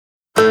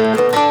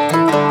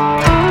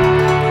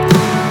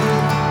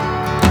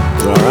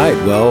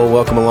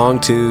welcome along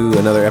to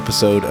another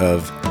episode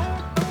of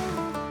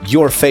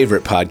your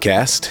favorite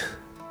podcast.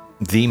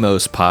 The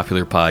most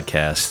popular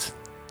podcast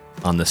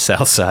on the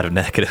south side of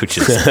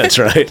Nacogdoches. That's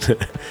right.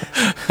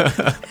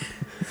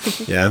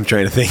 Yeah, I'm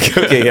trying to think.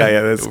 Okay,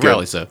 yeah, that's good.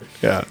 Really so.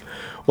 Yeah.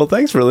 Well,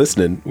 thanks for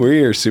listening.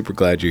 We're super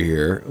glad you're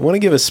here. I want to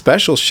give a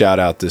special shout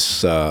out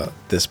this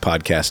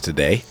podcast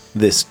today,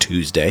 this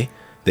Tuesday,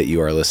 that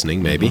you are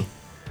listening, maybe.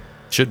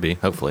 Mm-hmm. Should be,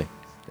 hopefully.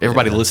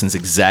 Everybody listens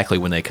exactly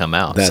when they come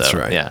out. That's so,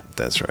 right. Yeah.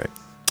 That's right.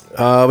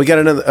 We got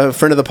a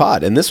friend of the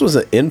pod, and this was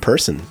an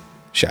in-person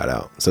shout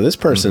out. So this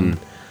person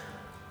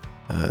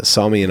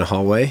saw me in a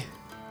hallway,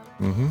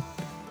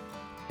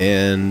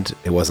 and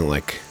it wasn't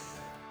like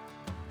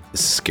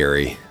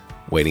scary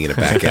waiting in a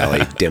back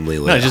alley, dimly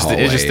lit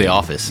hallway. It's just the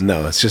office.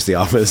 No, it's just the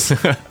office.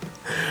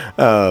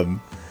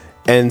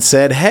 And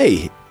said,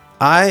 "Hey,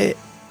 I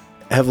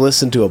have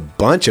listened to a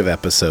bunch of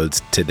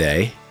episodes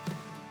today,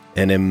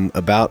 and am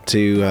about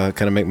to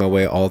kind of make my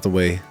way all the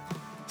way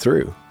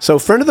through." So,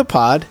 friend of the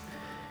pod,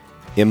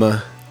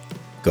 Emma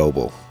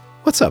Goebel.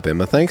 What's up,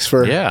 Emma? Thanks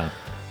for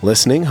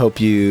listening.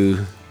 Hope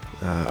you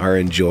are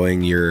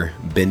enjoying your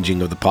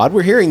binging of the pod.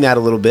 We're hearing that a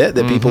little bit,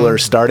 that people are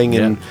starting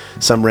in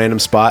some random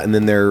spot, and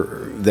then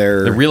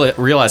they're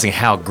realizing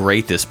how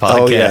great this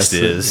podcast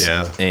is,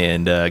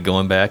 and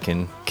going back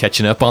and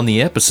catching up on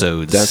the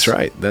episodes. That's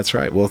right. That's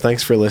right. Well,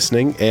 thanks for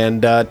listening.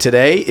 And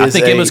today is I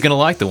think Emma's going to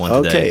like the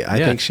one today. Okay, I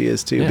think she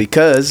is too,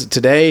 because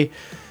today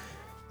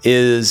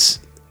is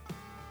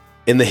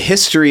in the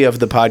history of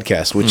the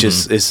podcast, which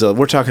is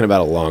we're talking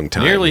about a long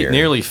time.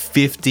 Nearly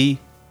 50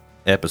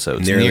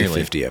 episodes. Nearly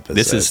 50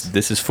 episodes.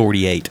 This is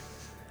 48.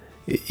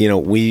 You know,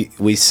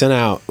 we sent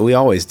out, we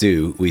always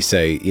do, we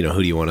say, you know,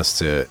 who do you want us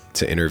to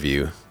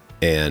interview?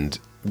 And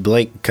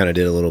Blake kind of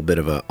did a little bit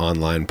of an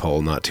online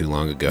poll not too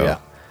long ago. Yeah.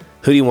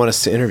 Who do you want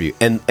us to interview?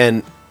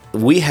 And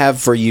we have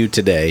for you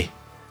today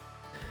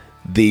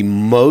the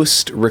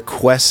most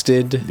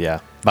requested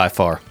by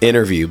far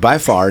interview. By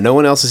far. No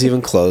one else is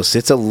even close.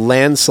 It's a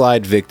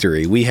landslide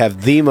victory. We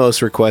have the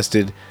most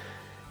requested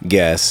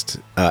guest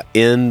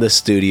in the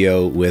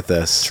studio with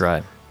us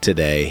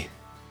today.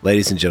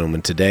 Ladies and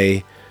gentlemen,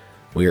 today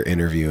we are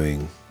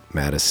interviewing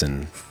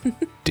Madison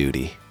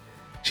Duty.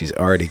 She's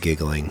already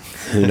giggling.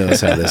 Who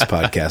knows how this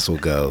podcast will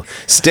go?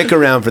 Stick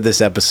around for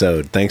this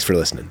episode. Thanks for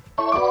listening.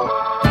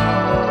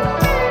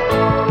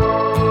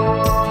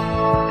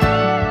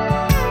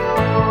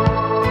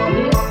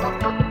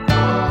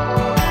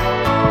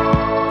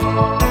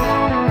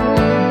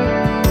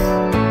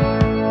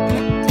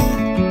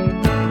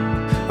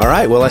 All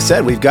right. Well, I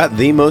said we've got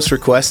the most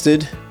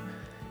requested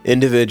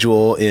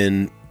individual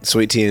in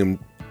Sweet Tea and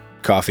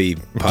Coffee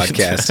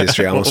podcast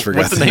history. I almost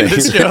forgot the name of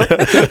this show.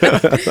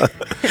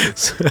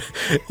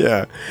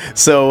 Yeah.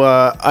 So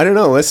I don't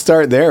know. Let's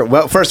start there.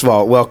 Well, first of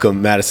all,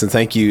 welcome, Madison.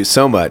 Thank you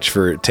so much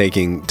for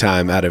taking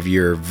time out of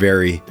your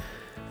very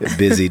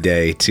busy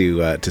day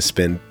to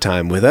spend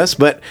time with us.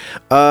 But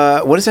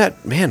what does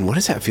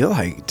that feel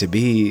like to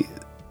be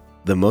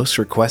the most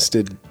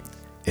requested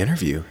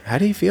interview? How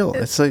do you feel?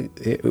 It's like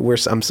we're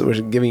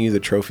giving you the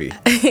trophy.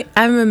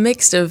 I'm a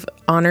mix of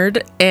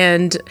honored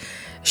and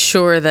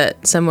sure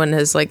that someone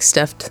has like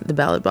stuffed the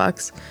ballot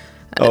box.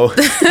 Oh,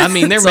 I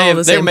mean, there may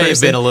have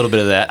been a little bit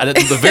of that.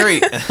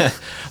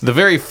 The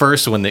very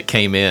first one that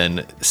came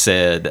in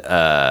said,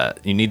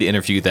 "You need to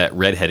interview that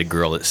redheaded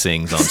girl that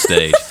sings on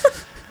stage."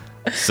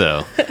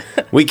 So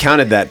we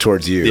counted that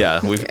towards you. Yeah,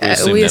 we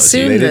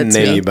assumed they didn't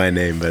name you by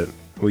name, but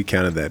we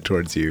counted that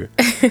towards you.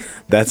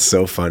 That's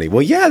so funny.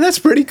 Well, yeah, that's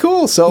pretty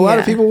cool. So a lot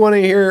of people want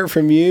to hear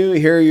from you,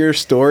 hear your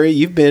story.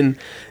 You've been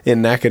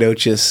in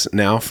Nacogdoches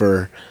now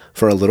for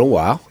a little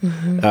while.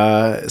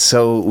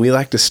 So we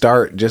like to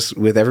start just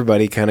with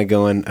everybody kind of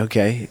going,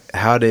 okay,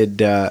 how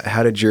did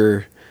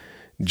your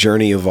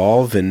journey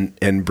evolve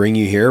and bring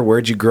you here?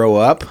 Where'd you grow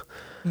up?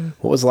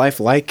 What was life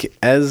like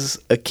as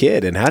a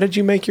kid? And how did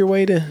you make your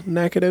way to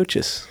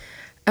Nacogdoches?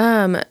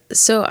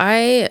 So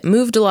I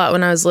moved a lot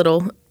when I was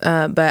little,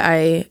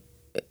 but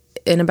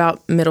in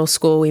about middle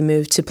school, we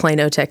moved to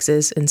Plano,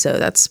 Texas. And so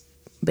that's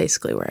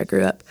basically where I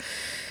grew up.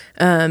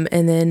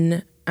 And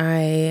then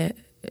I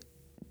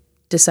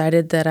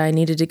decided that I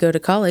needed to go to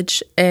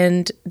college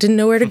and didn't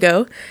know where to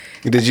go.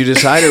 Did you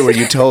decide, or were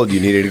you told you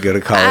needed to go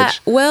to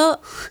college?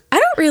 Well, I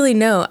don't really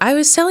know. I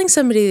was telling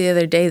somebody the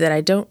other day that I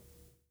don't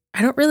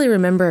really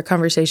remember a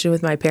conversation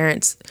with my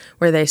parents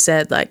where they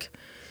said like,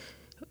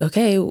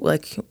 okay,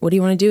 like, what do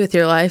you want to do with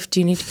your life? Do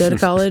you need to go to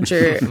college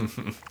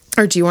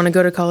or do you want to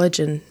go to college?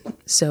 And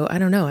so I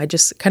don't know. I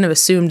just kind of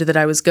assumed that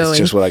I was going. It's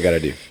just what I got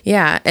to do.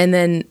 Yeah. And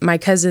then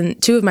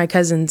two of my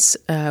cousins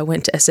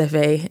went to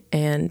SFA,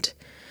 and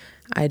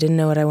I didn't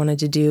know what I wanted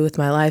to do with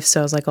my life. So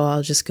I was like, oh,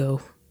 I'll just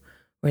go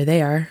where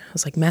they are. I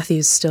was like,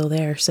 Matthew's still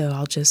there, so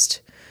I'll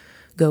just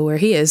go where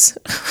he is.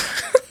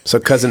 So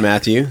Cousin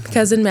Matthew. At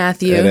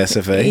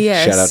SFA.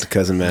 Yes. Shout out to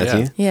Cousin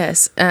Matthew. Yeah.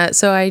 Yes.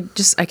 So I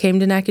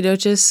came to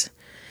Nacogdoches,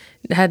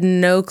 had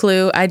no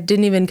clue. I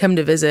didn't even come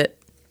to visit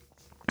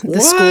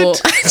the school.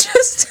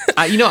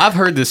 I've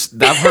heard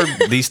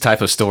these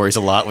type of stories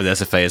a lot with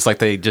SFA. It's like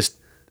they just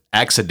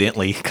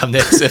accidentally come to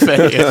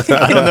SFA.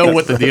 I don't know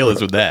what the deal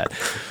is with that.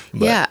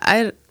 But. Yeah,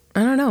 I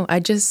don't know. I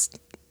just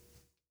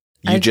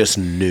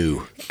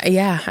knew.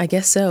 Yeah, I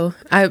guess so.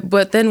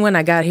 But then when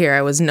I got here,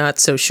 I was not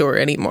so sure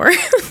anymore.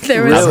 I've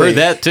heard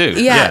that too.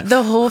 Yeah,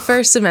 the whole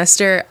first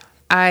semester,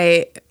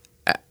 I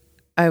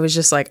was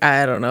just like,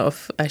 I don't know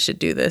if I should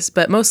do this,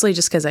 but mostly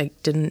just because I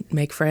didn't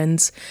make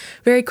friends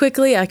very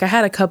quickly. Like I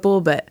had a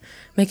couple, but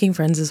making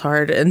friends is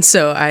hard, and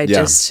so I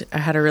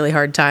had a really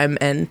hard time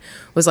and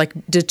was like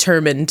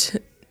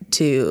determined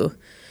to.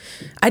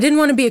 I didn't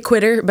want to be a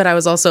quitter, but I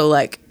was also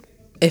like,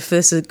 if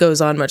this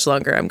goes on much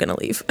longer, I'm gonna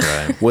leave.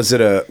 Right. Was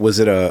it a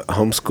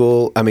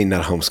homeschool? I mean,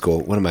 not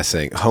homeschool. What am I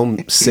saying?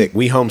 Homesick.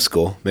 We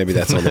homeschool. Maybe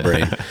that's on the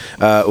brain.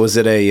 Was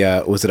it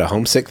a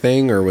homesick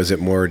thing, or was it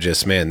more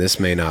just, man,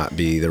 this may not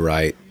be the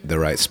right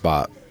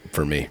spot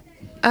for me?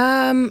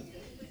 Maybe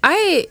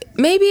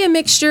a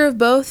mixture of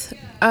both.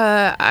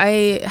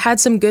 I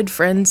had some good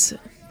friends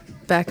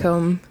back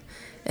home,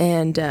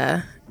 and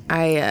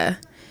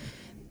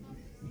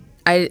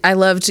I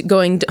loved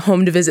going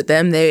home to visit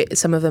them.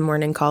 Some of them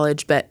weren't in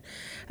college, but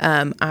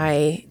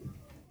I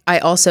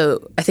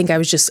think I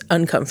was just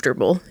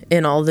uncomfortable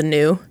in all the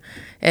new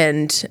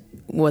and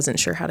wasn't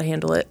sure how to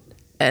handle it.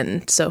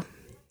 And so,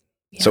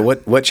 yeah. So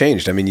what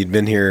changed? I mean, you'd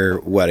been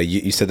here,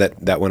 you said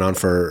that went on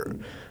for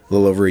a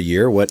little over a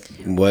year.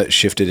 What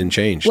shifted and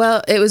changed?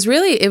 Well, it was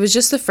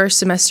just the first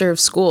semester of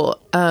school.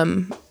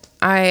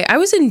 I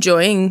was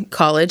enjoying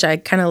college. I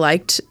kind of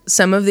liked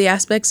some of the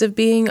aspects of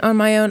being on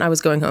my own. I was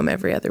going home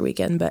every other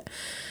weekend, but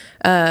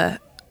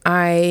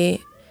I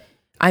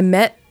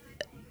met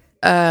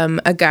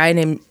a guy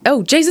named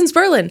Jason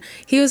Sperlin.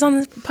 He was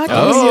on the podcast.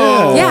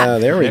 Oh, yeah,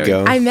 there we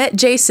go. I met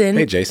Jason.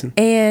 Hey, Jason.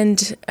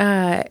 And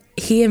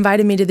he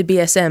invited me to the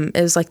BSM.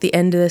 It was like the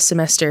end of the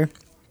semester.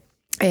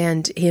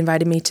 And he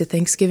invited me to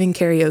Thanksgiving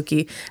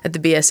karaoke at the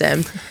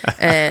BSM.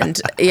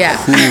 And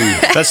yeah.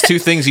 That's two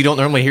things you don't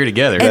normally hear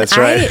together. And that's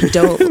right.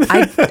 So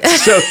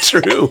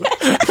true.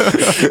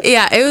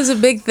 Yeah, it was a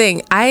big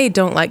thing. I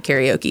don't like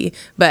karaoke,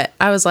 but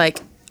I was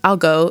like, I'll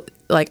go.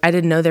 Like, I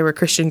didn't know there were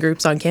Christian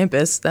groups on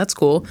campus. That's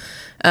cool.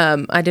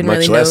 I didn't Much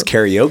really know. Much less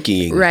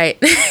karaokeing. Right.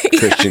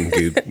 Christian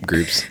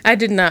groups. I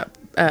did not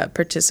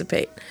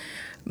participate.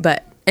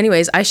 But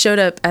anyways, I showed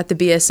up at the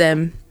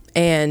BSM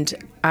and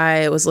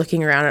I was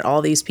looking around at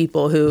all these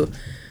people who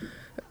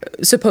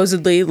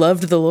supposedly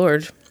loved the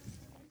Lord.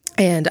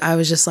 And I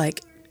was just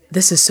like,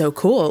 this is so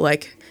cool.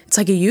 Like, it's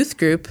like a youth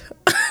group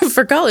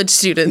for college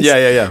students.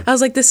 Yeah. I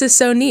was like, this is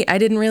so neat. I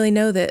didn't really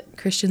know that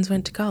Christians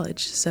went to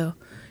college. So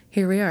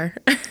here we are.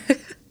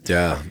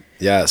 Yeah.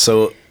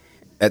 So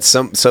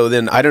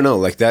then I don't know,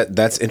 like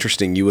that's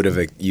interesting.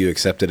 You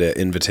accepted an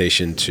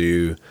invitation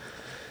to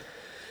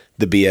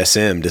the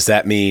BSM. Does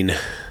that mean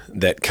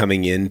that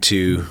coming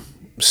into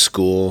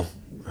school,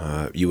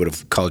 you would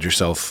have called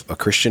yourself a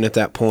Christian at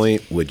that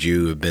point? Would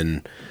you have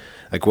been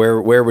like,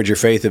 where would your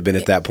faith have been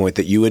at that point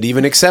that you would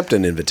even accept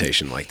an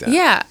invitation like that?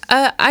 Yeah.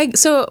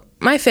 So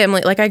my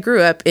family, like I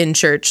grew up in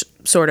church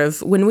sort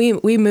of when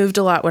we moved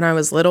a lot when I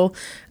was little,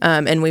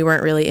 and we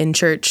weren't really in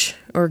church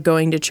or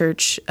going to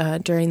church,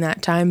 during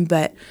that time,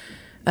 but,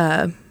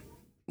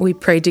 we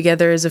prayed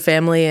together as a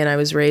family and I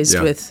was raised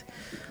with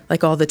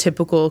like all the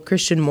typical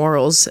Christian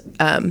morals.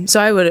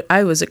 So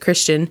I was a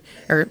Christian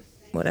or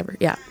whatever.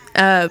 Yeah.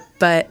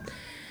 But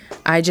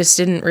I just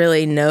didn't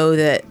really know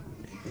that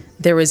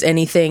there was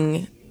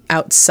anything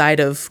outside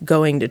of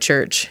going to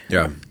church.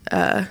 Yeah.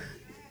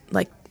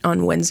 Like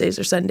on Wednesdays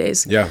or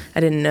Sundays. Yeah. I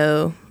didn't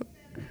know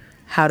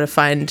how to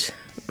find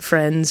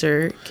friends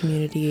or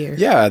community.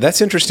 Yeah,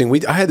 that's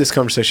interesting. I had this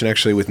conversation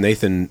actually with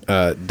Nathan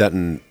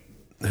Dutton,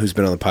 who's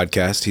been on the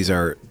podcast. He's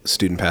our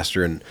student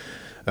pastor, and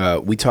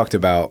we talked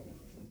about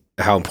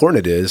how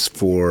important it is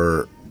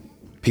for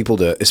people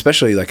to,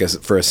 especially like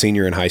for a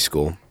senior in high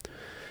school,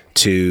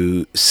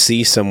 to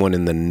see someone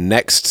in the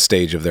next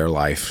stage of their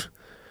life,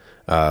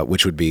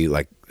 which would be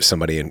like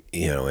somebody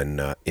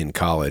in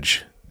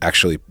college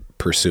actually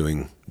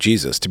pursuing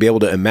Jesus, to be able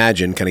to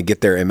imagine, kind of get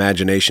their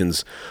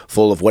imaginations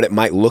full of what it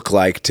might look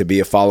like to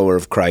be a follower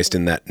of Christ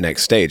in that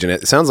next stage. And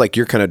it sounds like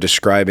you're kind of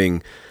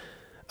describing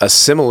a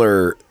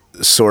similar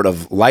sort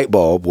of light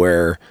bulb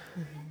where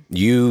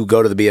you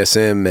go to the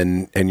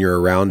BSM and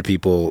you're around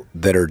people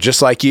that are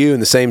just like you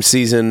in the same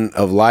season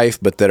of life,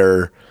 but that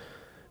are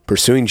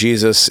pursuing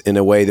Jesus in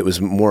a way that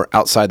was more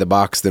outside the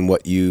box than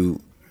what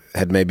you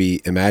had maybe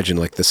imagined,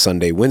 like the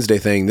Sunday, Wednesday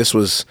thing. This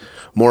was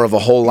more of a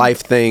whole life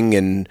thing.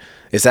 And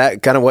is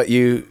that kind of what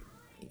you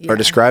are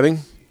describing?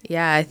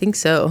 Yeah, I think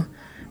so.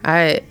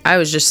 I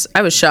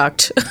was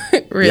shocked,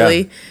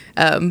 really.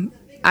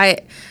 Yeah.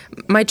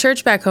 My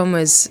church back home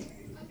was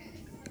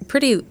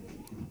pretty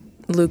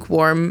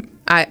lukewarm.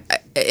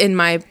 In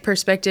my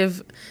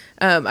perspective,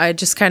 I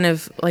just kind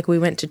of like, we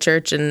went to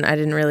church and I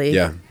didn't really,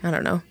 I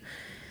don't know.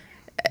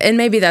 And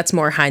maybe that's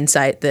more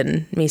hindsight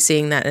than me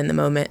seeing that in the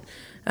moment.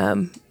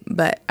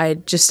 But I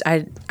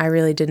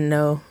really didn't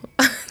know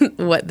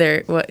what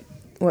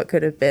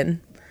could have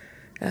been.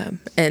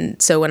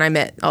 And so when I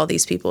met all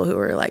these people who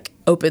were like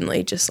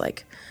openly just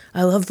like,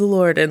 I love the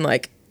Lord, and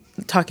like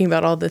talking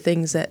about all the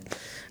things that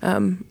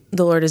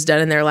the Lord has done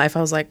in their life.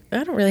 I was like,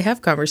 I don't really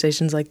have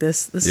conversations like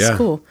this. This is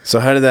cool. So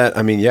how did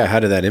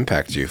that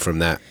impact you from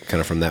that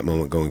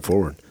moment going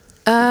forward?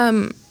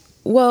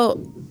 Well,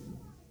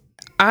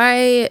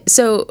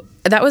 so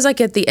that was like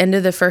at the end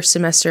of the first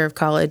semester of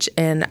college,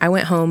 and I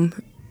went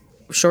home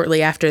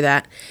shortly after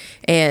that,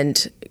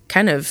 and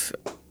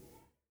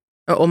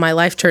my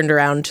life turned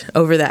around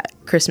over that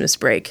Christmas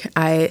break.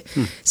 I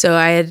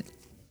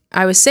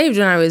was saved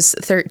when I was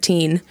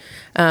 13,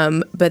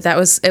 but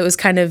it was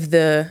kind of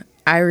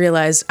I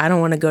realized I don't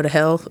want to go to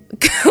hell,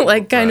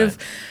 like kind of,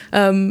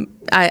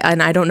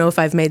 I don't know if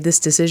I've made this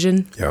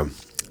decision. Yeah.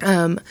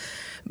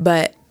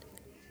 But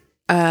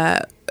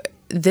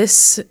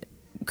this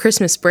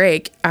Christmas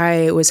break,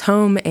 I was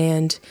home,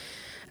 and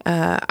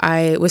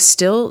I was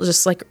still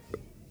just like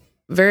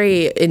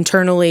very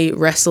internally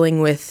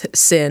wrestling with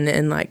sin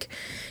and like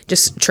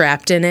just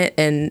trapped in it.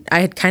 And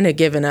I had kind of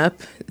given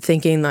up,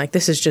 thinking like,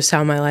 this is just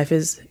how my life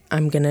is.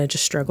 I'm going to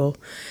just struggle.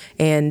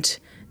 And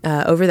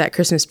over that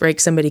Christmas break,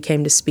 somebody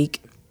came to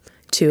speak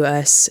to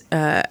us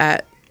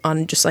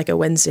on just like a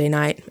Wednesday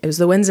night. It was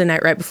the Wednesday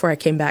night right before I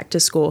came back to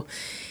school.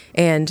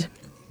 And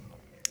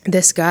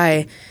this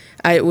guy,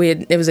 it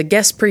was a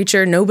guest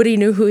preacher. Nobody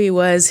knew who he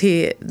was.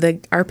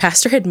 Our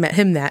pastor had met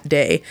him that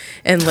day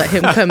and let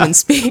him come and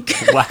speak.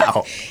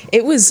 Wow.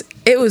 It was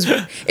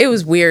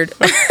weird.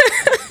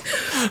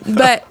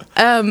 But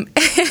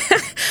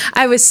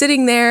I was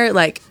sitting there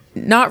like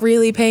not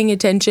really paying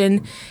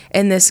attention,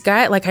 and this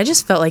guy, like, I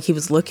just felt like he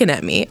was looking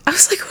at me. I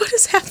was like, what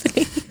is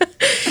happening?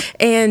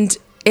 And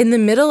in the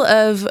middle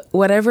of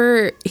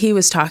whatever he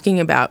was talking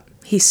about,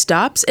 he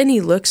stops and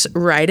he looks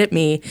right at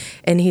me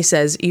and he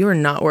says, "You are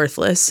not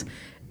worthless."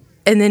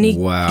 And then he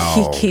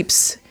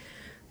keeps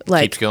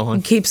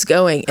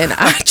going. And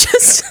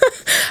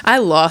I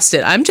lost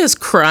it. I'm just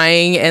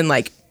crying and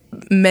like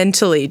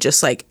mentally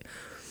just like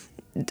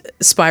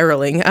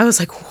spiraling. I was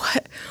like,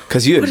 what?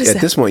 Because at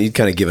this point, you'd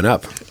kind of given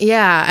up.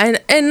 Yeah.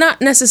 And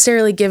not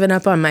necessarily given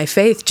up on my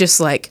faith, just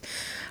like,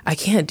 I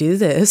can't do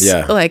this.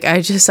 Yeah. Like,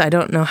 I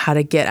don't know how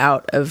to get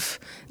out of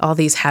all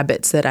these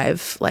habits that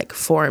I've like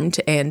formed.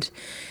 And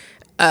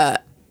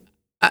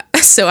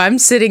so I'm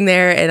sitting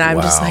there and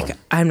I'm just like,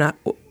 I'm not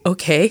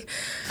okay.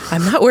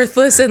 I'm not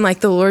worthless. And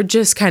like the Lord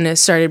just kind of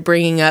started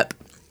bringing up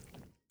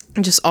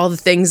just all the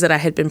things that I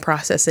had been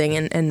processing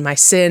and my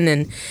sin.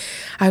 And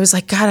I was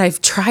like, God,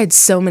 I've tried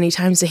so many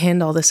times to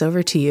hand all this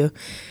over to you,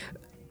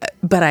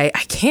 but I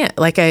can't.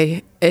 Like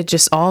it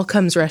just all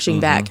comes rushing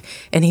back.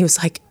 And he was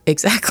like,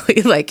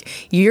 exactly. Like,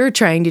 you're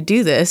trying to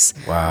do this.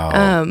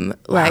 Wow.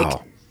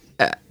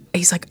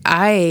 He's like,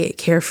 I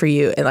care for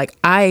you, and like,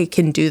 I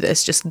can do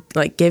this. Just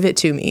like, give it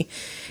to me.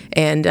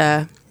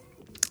 And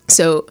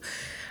so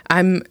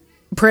I'm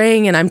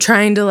praying and I'm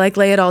trying to like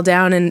lay it all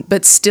down,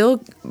 but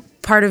still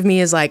part of me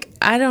is like,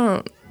 I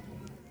don't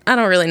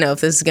really know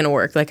if this is going to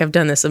work. Like, I've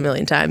done this a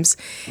million times.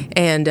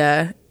 And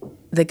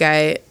the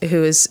guy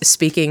who was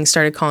speaking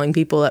started calling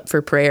people up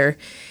for prayer,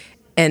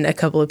 and a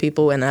couple of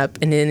people went up,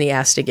 and then he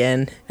asked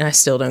again, and I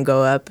still don't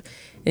go up.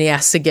 And he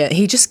asked again.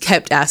 He just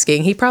kept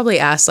asking. He probably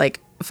asked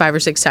like 5 or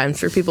 6 times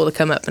for people to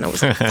come up, and I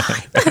was like,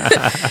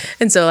 fine.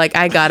 And so like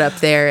I got up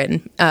there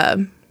and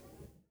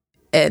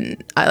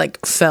I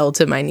like fell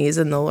to my knees,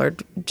 and the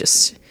Lord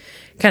just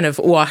kind of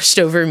washed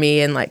over me,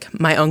 and like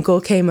my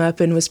uncle came up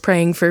and was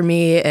praying for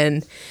me,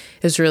 and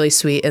it was really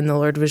sweet. And the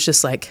Lord was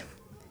just like,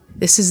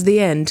 this is the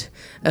end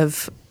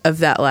of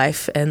that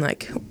life, and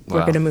like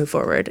we're going to move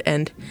forward.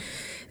 And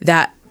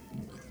that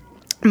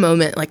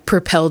moment like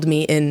propelled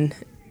me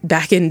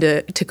back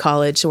into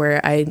college, where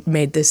I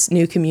made this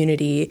new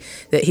community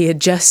that he had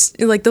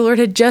the Lord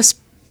had just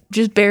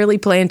barely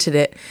planted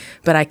it,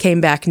 but I came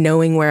back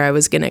knowing where I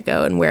was going to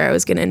go and where I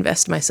was going to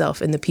invest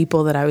myself and the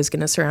people that I was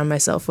going to surround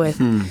myself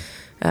with.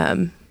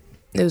 It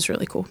was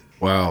really cool.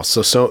 Wow.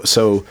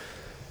 So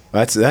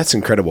that's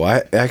incredible.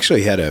 I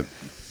actually had a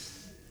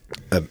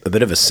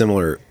bit of a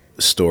similar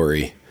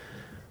story,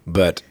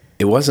 but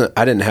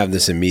I didn't have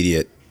this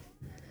immediate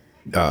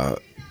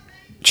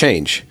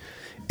change.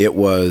 It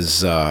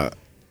was,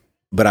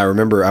 but I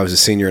remember I was a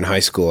senior in high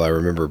school. I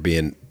remember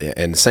being,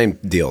 and same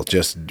deal,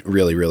 just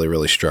really, really,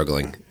 really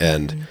struggling.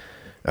 And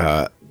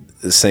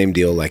the same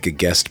deal, like a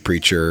guest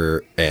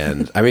preacher.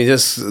 And I mean,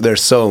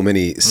 there's so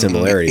many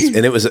similarities.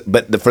 And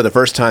but for the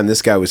first time,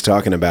 this guy was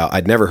talking about,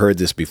 I'd never heard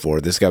this before.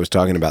 This guy was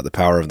talking about the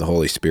power of the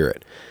Holy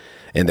Spirit,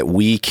 and that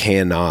we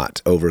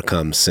cannot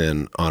overcome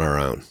sin on our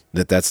own.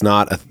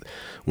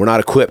 We're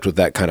not equipped with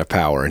that kind of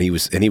power. And he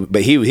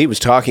was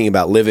talking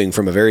about living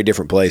from a very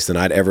different place than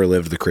I'd ever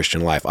lived the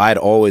Christian life. I'd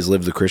always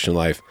lived the Christian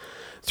life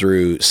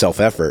through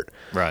self-effort.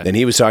 Right. And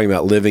he was talking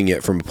about living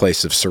it from a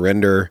place of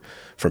surrender,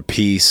 from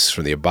peace,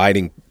 from the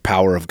abiding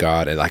power of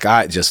God. And like,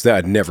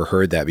 I'd never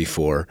heard that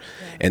before,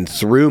 and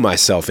threw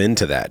myself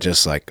into that.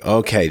 Just like,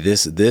 okay,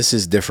 this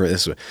is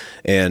different.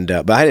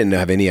 But I didn't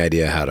have any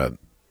idea how to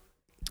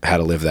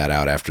live that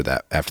out after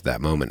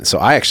that moment. So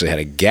I actually had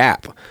a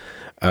gap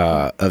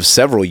of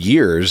several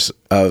years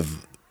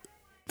of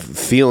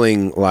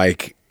feeling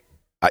like,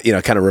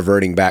 kind of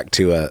reverting back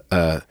to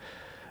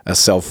a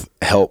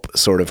self-help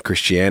sort of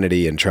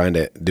Christianity and trying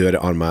to do it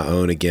on my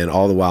own again,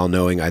 all the while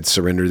knowing I'd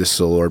surrender this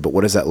to the Lord. But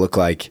what does that look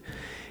like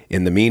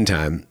in the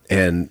meantime?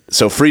 And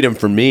so freedom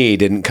for me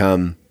didn't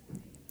come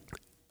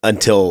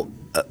until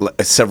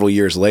several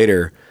years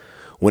later,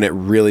 when it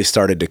really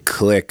started to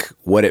click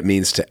what it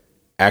means to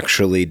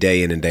actually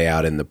day in and day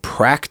out in the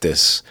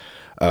practice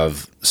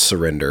of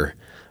surrender,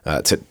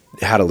 to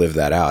how to live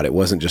that out. It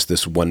wasn't just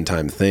this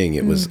one-time thing.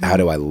 It was, how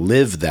do I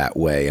live that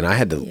way? And I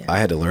had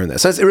to learn that.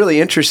 So it's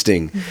really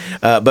interesting.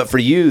 But for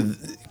you,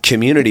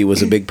 community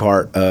was a big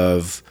part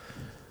of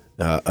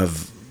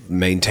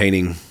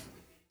maintaining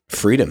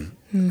freedom.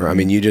 I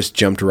mean, you just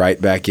jumped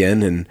right back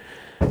in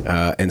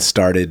and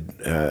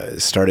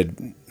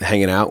started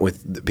hanging out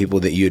with the people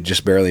that you had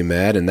just barely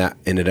met, and that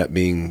ended up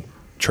being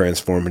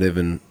transformative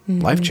and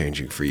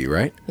life-changing for you,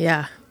 right?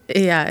 Yeah.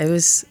 It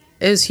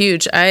was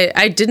huge.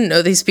 I didn't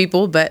know these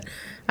people, but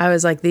I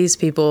was like, these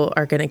people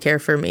are going to care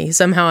for me.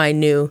 Somehow I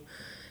knew,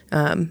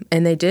 and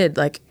they did.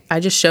 Like, I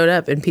just showed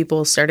up and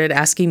people started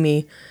asking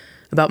me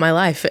about my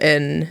life,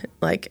 and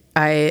like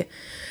I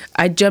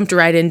jumped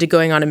right into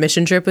going on a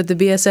mission trip with the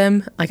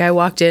BSM. Like, I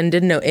walked in,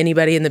 didn't know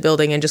anybody in the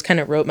building, and just kind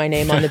of wrote my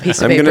name on the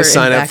piece of paper. I'm going to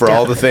sign up for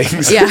all the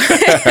things.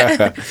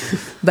 Yeah.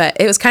 But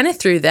it was kind of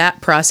through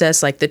that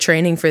process, like the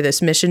training for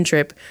this mission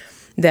trip,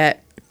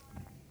 that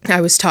I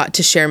was taught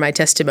to share my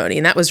testimony.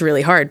 And that was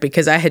really hard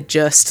because I had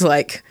just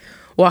like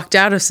walked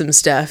out of some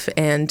stuff.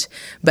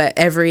 But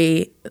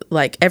every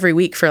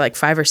week for like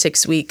 5 or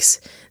 6 weeks,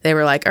 they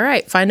were like, all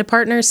right, find a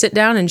partner, sit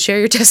down and share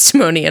your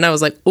testimony. And I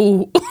was like,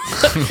 ooh.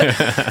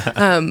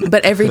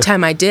 But every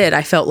time I did,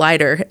 I felt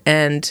lighter.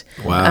 And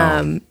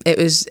wow. It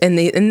was, and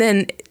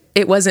then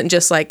it wasn't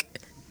just like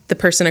the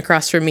person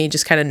across from me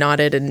just kind of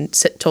nodded and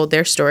told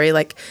their story.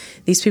 Like,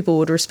 these people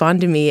would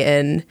respond to me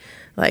and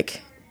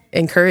like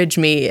encourage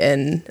me,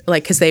 and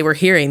like, because they were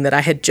hearing that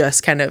I had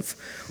just kind of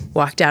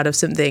walked out of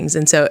some things.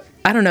 And so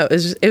I don't know,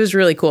 it was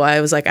really cool.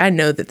 I was like, I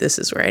know that this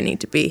is where I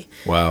need to be.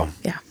 Wow.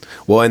 Yeah.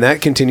 Well, and that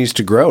continues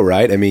to grow,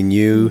 right? I mean,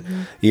 you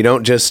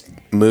don't just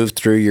move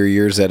through your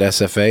years at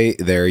SFA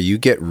there, you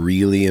get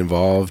really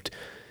involved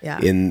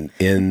in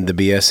the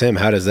BSM.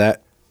 How does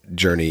that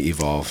journey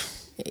evolve?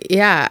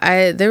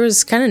 Yeah, there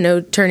was kind of no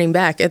turning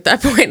back at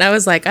that point. I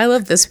was like, I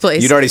love this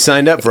place. You'd already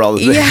signed up for all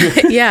the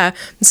things. Yeah.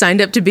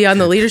 Signed up to be on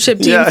the leadership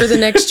team for the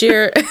next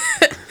year.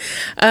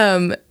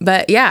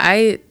 But yeah,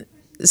 I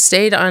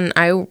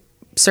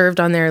served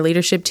on their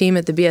leadership team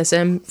at the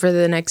BSM for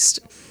the next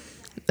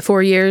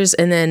 4 years,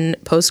 and then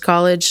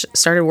post-college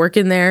started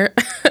working there.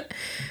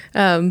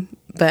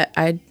 But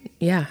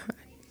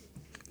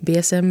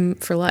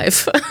BSM for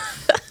life.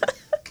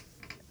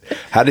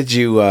 How did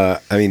you,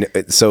 are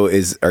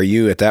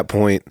you at that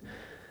point,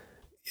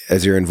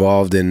 as you're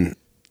involved in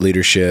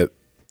leadership,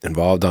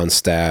 involved on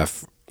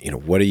staff,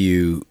 what are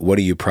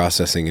you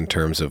processing in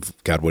terms of,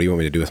 God, what do you want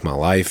me to do with my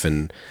life?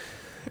 And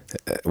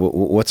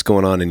what's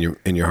going on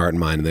in your heart and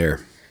mind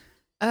there?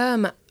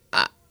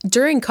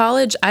 During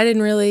college, I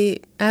didn't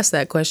really ask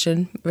that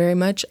question very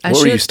much.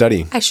 What were you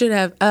studying? I should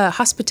have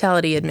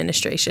hospitality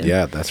administration.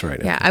 Yeah, that's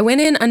right. Yeah, I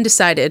went in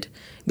undecided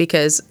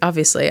because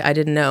obviously I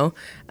didn't know.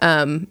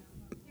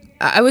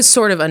 I was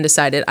sort of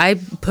undecided. I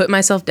put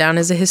myself down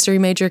as a history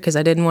major because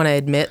I didn't want to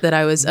admit that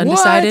I was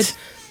undecided. What?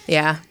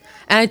 Yeah.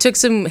 And I took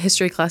some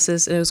history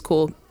classes, and it was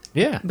cool.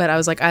 Yeah. But I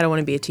was like, I don't want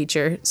to be a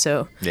teacher,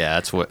 so. Yeah,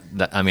 I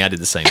did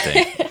the same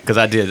thing. Because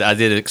I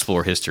did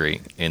explore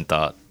history and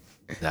thought,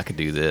 I could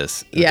do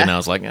this. Yeah. And I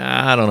was like,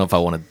 I don't know if I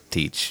want to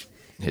teach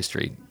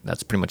history.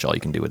 That's pretty much all you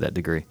can do with that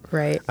degree.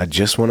 Right. I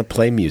just want to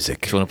play music.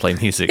 I just want to play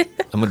music.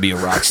 I'm going to be a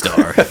rock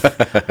star.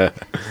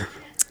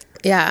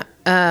 Yeah.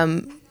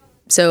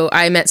 So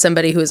I met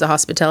somebody who was a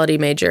hospitality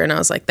major, and I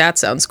was like, that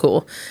sounds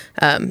cool.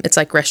 It's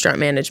like restaurant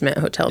management,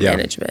 hotel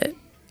management,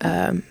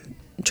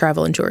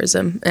 travel and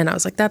tourism. And I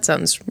was like, that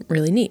sounds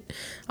really neat.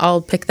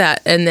 I'll pick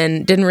that. And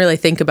then didn't really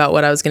think about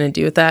what I was going to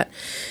do with that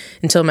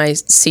until my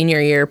senior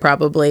year,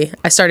 probably.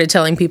 I started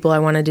telling people I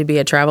wanted to be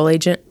a travel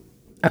agent.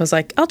 I was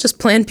like, I'll just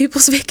plan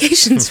people's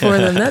vacations for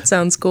them. That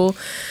sounds cool.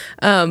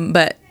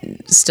 But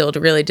still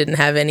really didn't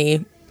have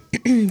any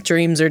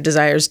dreams or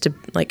desires to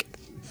like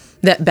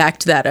that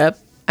backed that up.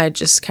 I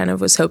just kind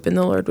of was hoping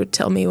the Lord would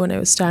tell me when it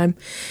was time.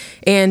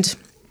 And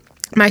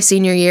my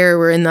senior year,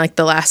 we're in like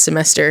the last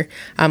semester.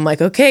 I'm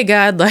like, okay,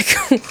 God, like,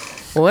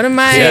 what am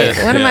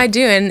I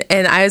doing?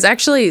 And I was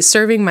actually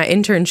serving my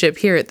internship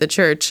here at the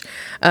church.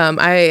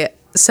 I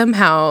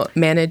somehow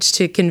managed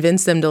to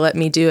convince them to let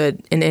me do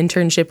an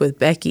internship with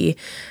Becky,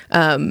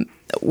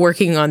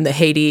 working on the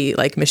Haiti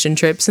like mission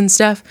trips and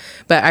stuff.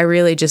 But I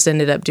really just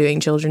ended up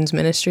doing children's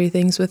ministry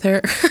things with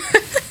her.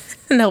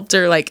 And helped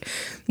her like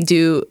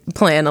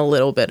plan a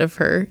little bit of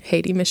her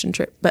Haiti mission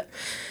trip. But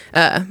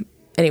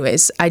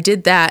anyways, I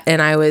did that,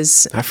 and I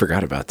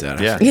forgot about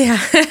that.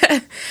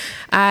 Yeah.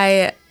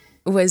 I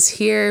was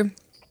here.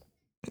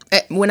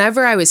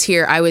 Whenever I was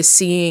here, I was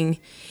seeing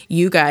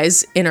you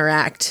guys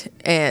interact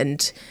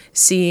and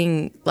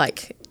seeing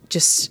like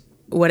just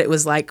what it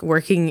was like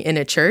working in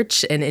a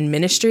church and in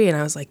ministry. And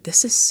I was like,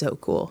 this is so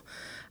cool.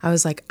 I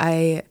was like,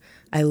 I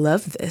I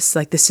love this.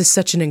 Like, this is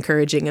such an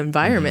encouraging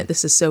environment.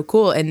 This is so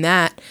cool. And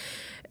that,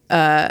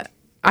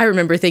 I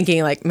remember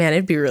thinking like, man,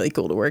 it'd be really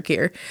cool to work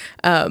here.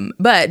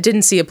 But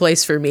didn't see a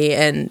place for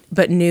me,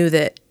 but knew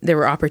that there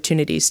were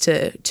opportunities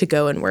to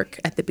go and work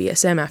at the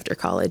BSM after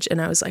college.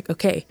 And I was like,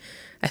 okay,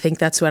 I think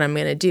that's what I'm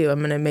going to do. I'm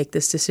going to make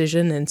this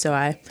decision. And so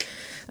I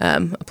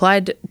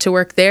applied to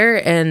work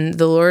there, and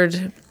the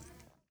Lord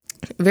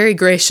very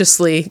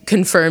graciously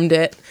confirmed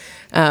it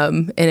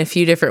in a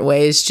few different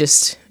ways,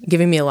 just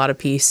giving me a lot of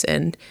peace.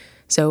 And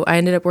so I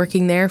ended up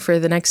working there for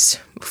the next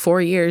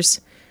 4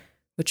 years,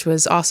 which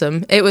was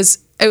awesome. It was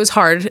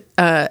hard.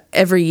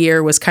 Every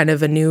year was kind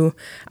of a new,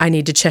 I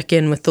need to check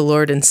in with the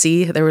Lord and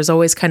see. There was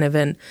always kind of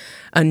an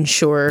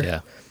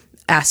unsure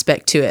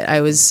aspect to it.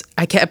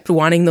 I kept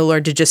wanting the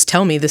Lord to just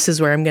tell me this is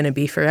where I'm going to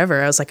be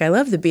forever. I was like, I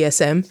love the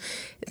BSM.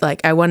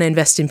 Like, I want to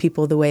invest in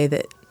people the way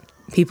that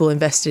people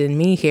invested in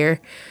me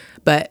here.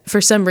 But for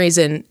some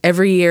reason,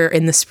 every year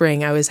in the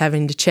spring, I was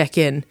having to check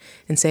in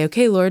and say,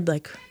 okay, Lord,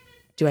 like,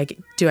 do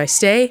I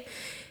stay?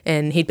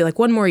 And he'd be like,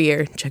 1 more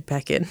year, check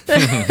back in.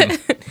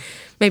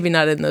 Maybe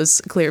not in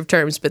those clear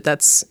terms, but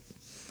that's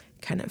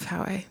kind of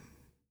how I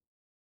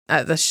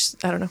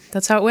don't know.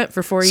 That's how it went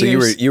for 4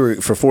 years. So you were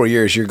for 4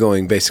 years, you're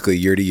going basically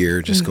year to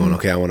year, just going,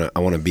 okay, I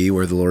want to be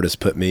where the Lord has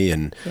put me.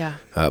 And,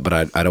 but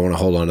I don't want to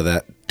hold on to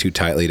that too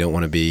tightly. Don't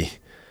want to be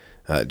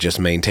just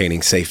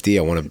maintaining safety.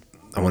 I want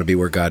to be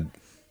where God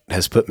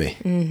has put me.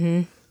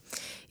 Mm-hmm.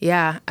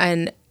 Yeah.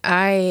 And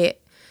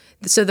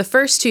so the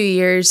first 2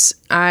 years,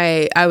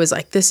 I was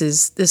like, this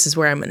is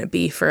where I'm going to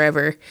be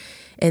forever.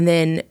 And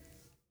then,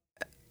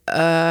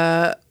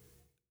 in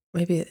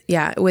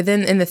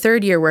the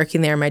third year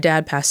working there, my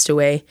dad passed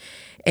away,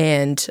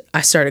 and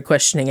I started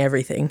questioning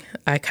everything.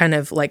 I kind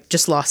of like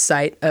just lost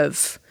sight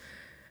of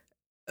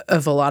a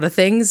lot of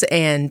things.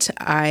 And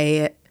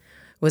I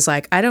was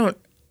like, I don't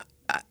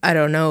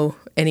know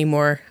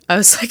anymore. I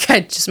was like,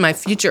 my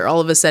future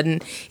all of a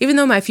sudden, even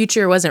though my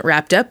future wasn't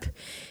wrapped up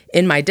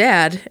in my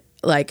dad,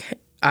 like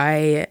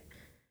I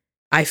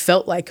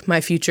felt like my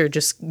future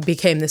just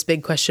became this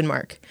big question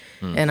mark.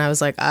 And I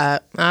was like, I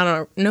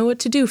don't know what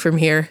to do from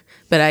here.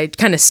 But I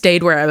kind of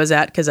stayed where I was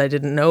at because I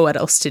didn't know what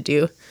else to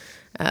do.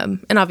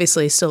 And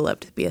obviously still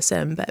loved the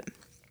BSM, but.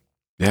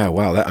 Yeah,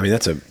 wow.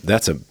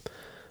 That's a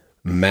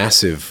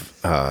massive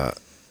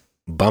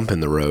bump in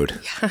the road.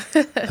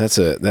 Yeah.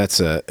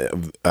 That's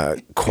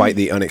quite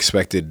the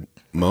unexpected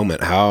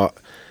moment. That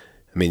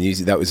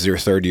was your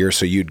third year,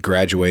 so you'd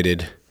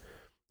graduated.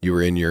 You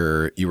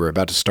were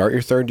about to start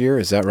your third year,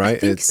 is that right? I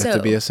think so.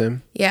 At the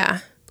BSM? Yeah,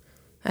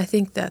 I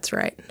think that's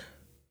right.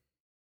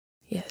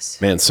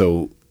 Yes. Man,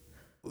 so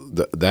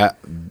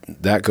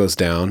that goes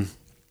down.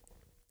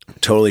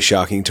 Totally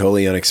shocking,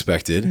 totally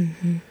unexpected.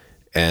 Mm-hmm.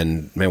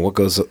 And man, what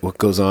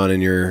goes on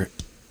in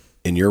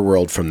your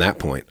world from that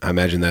point? I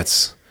imagine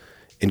that's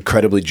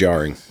incredibly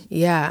jarring.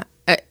 Yeah,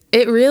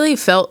 it really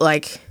felt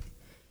like,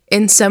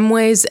 in some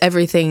ways,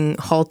 everything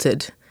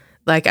halted.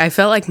 Like, I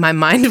felt like my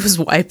mind was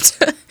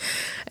wiped.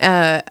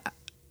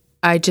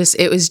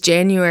 It was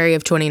January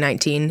of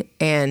 2019,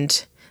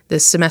 and the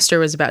semester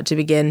was about to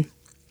begin.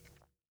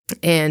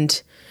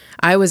 And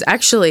I was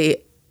actually,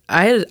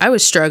 I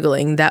was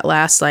struggling that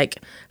last like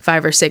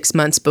 5 or 6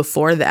 months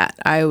before that.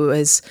 I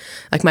was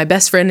like, my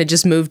best friend had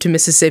just moved to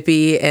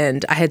Mississippi,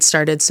 and I had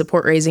started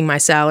support raising my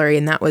salary,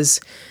 and that was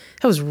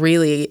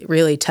really,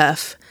 really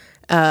tough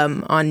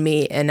on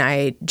me. And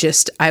I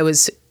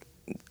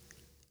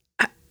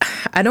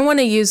don't want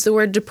to use the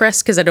word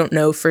depressed because I don't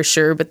know for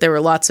sure, but there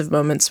were lots of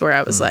moments where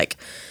I was like,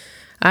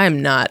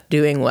 I'm not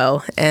doing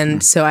well.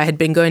 And so I had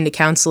been going to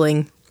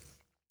counseling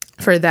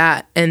for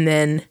that. And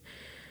then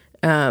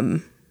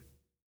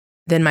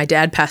my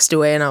dad passed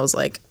away, and I was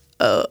like,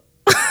 oh,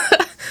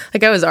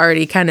 like I was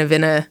already kind of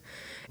in a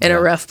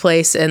rough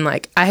place. And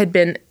like I had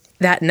been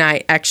that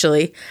night,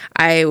 actually,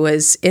 I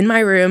was in my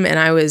room, and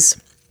I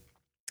was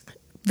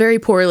very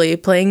poorly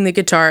playing the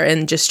guitar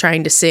and just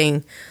trying to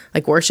sing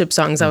like worship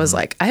songs. I was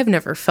like, I have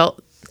never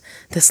felt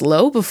this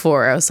low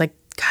before. I was like,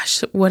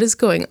 gosh, what is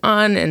going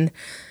on? And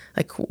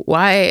like,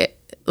 why?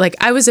 Like,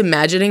 I was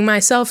imagining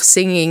myself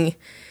singing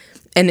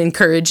and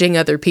encouraging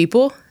other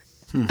people.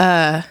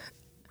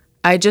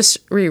 I just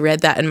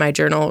reread that in my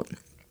journal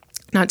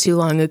not too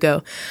long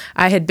ago.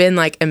 I had been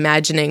like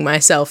imagining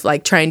myself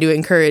like trying to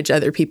encourage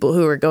other people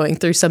who were going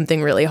through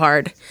something really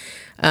hard.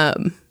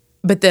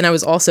 But then I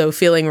was also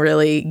feeling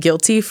really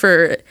guilty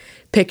for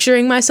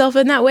picturing myself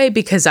in that way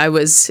because I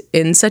was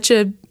in such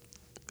a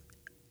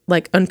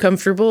like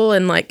uncomfortable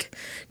and like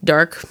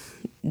dark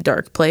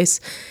place.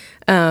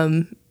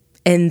 And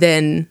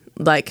then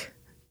like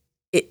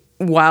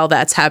while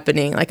that's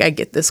happening, like I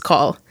get this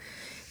call,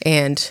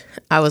 and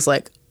I was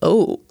like,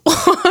 oh,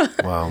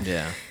 wow.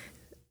 Yeah.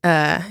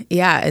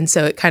 Yeah. And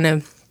so it kind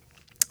of,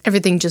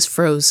 everything just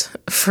froze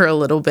for a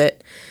little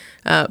bit.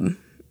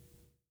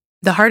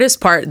 The hardest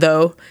part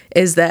though,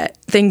 is that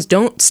things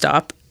don't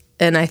stop.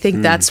 And I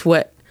think that's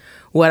what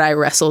I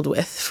wrestled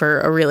with for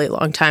a really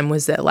long time,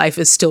 was that life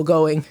is still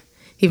going,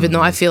 even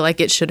though I feel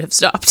like it should have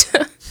stopped.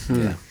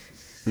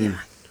 Yeah.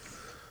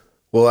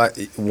 Well,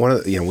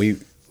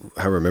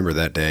 I remember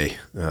that day.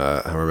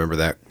 I remember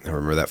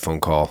that phone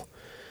call,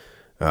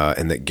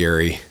 and that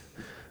Gary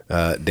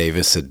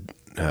Davis had,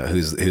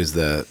 who's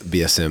the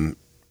BSM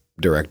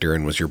director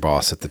and was your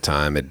boss at the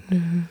time, had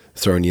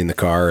thrown you in the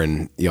car,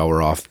 and y'all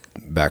were off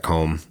back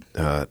home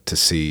to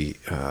see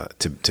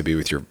to be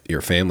with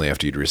your family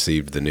after you'd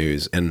received the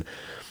news. And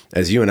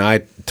as you and I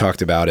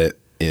talked about it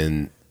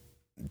in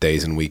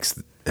days and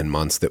weeks and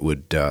months that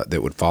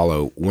would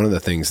follow, one of the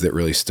things that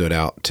really stood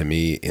out to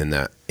me in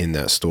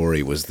that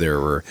story was there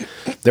were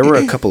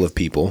a couple of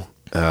people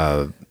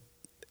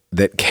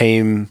that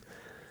came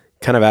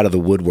kind of out of the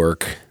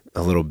woodwork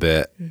a little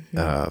bit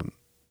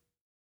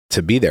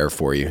to be there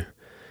for you,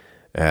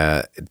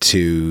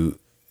 to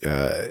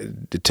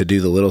do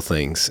the little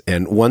things.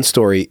 And one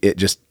story, it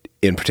just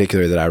in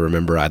particular that I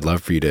remember, I'd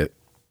love for you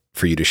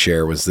to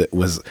share was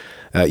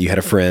you had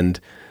a friend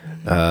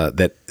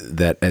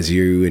that as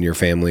you and your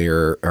family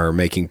are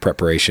making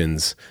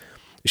preparations,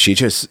 she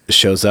just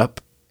shows up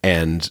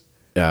and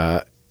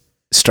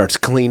starts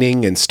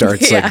cleaning and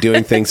starts like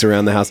doing things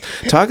around the house.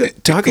 Talk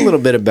a little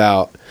bit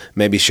about,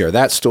 maybe share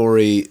that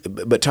story,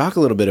 but talk a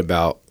little bit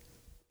about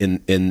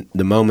in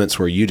the moments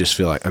where you just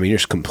feel like, I mean, you're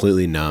just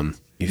completely numb.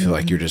 You feel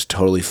like you're just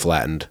totally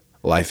flattened.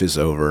 Life is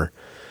over.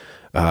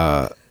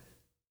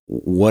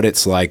 What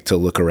it's like to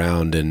look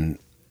around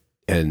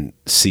and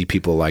see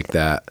people like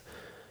that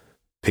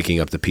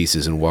picking up the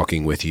pieces and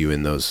walking with you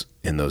in those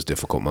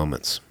difficult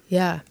moments.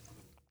 Yeah.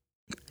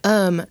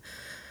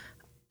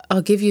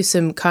 I'll give you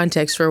some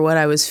context for what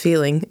I was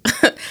feeling.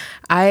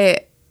 I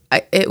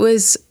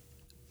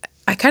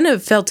kind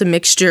of felt a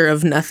mixture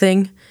of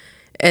nothing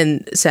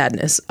and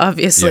sadness,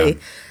 obviously. Yeah.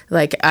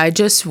 Like, I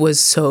just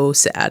was so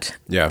sad.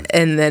 Yeah.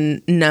 And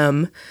then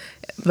numb.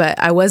 But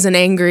I wasn't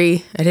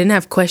angry. I didn't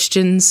have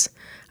questions.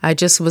 I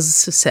just was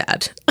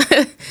sad.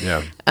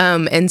 Yeah.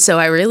 And so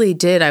I really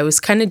did. I was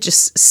kind of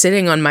just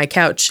sitting on my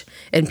couch,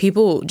 and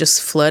people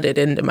just flooded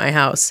into my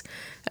house.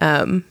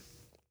 And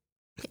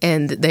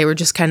they were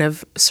just kind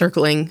of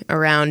circling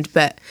around.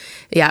 But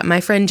yeah,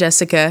 my friend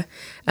Jessica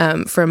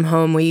from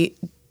home,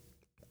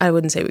 I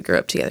wouldn't say we grew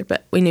up together,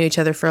 but we knew each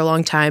other for a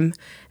long time.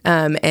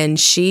 And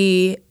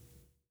she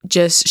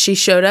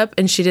showed up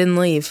and she didn't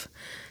leave.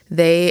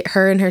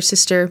 Her and her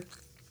sister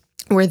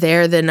were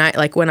there the night,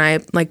 like when I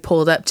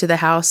pulled up to the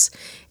house,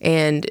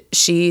 and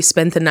she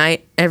spent the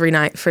night every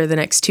night for the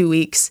next 2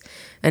 weeks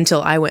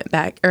until I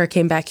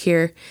came back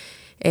here,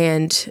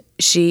 and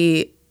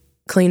she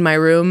cleaned my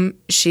room.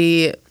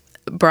 She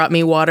brought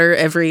me water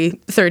every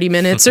 30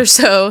 minutes or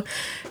so.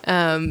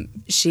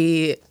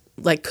 She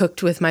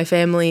cooked with my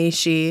family.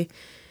 She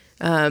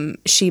made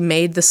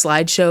the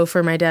slideshow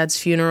for my dad's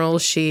funeral.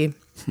 She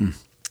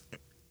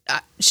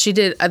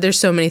did, there's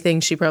so many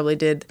things she probably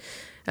did.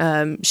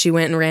 She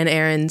went and ran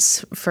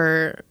errands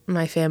for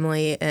my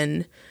family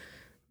and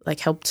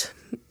helped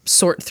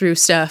sort through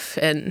stuff.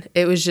 And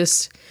it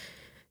was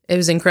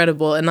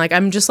incredible. And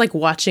I'm just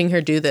watching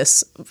her do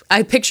this.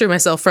 I picture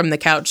myself from the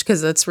couch,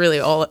 because that's really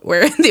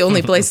the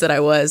only place that I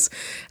was.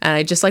 And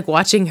I just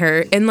watching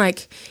her,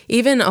 and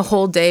even a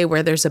whole day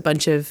where there's a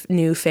bunch of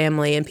new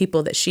family and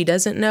people that she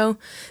doesn't know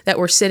that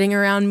were sitting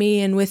around me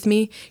and with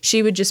me.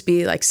 She would just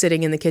be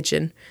sitting in the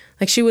kitchen.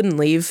 She wouldn't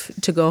leave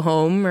to go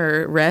home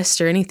or rest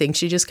or anything.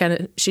 She just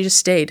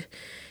stayed.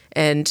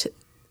 And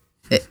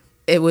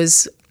it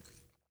was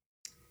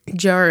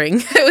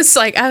jarring. It was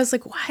I was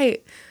like,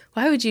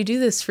 why would you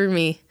do this for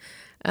me?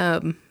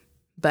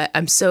 But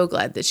I'm so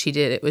glad that she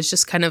did. It was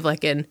just kind of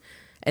an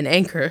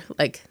anchor.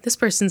 This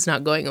person's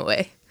not going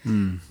away.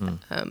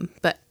 Mm-hmm.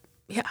 But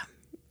yeah,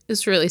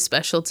 it's really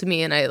special to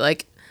me. And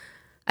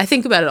I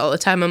think about it all the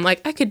time. I'm I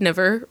could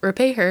never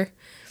repay her.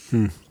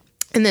 And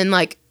then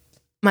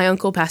my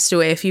uncle passed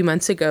away a few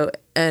months ago,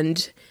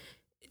 and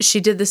she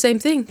did the same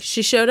thing.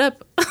 She showed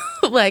up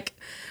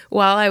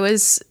while I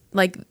was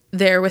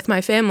there with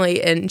my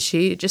family, and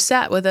she just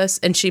sat with us,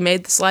 and she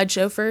made the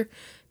slideshow for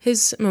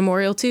his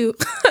memorial too.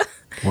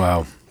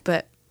 Wow.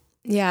 But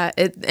yeah,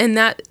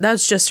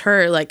 that's just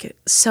her.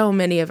 So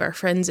many of our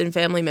friends and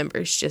family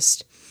members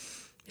just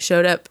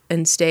showed up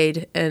and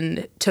stayed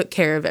and took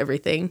care of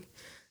everything.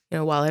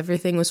 While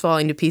everything was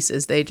falling to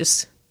pieces, they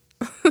just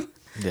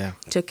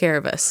took care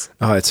of us.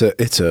 Oh, it's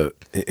a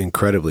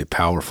incredibly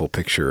powerful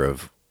picture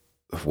of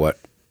what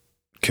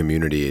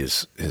community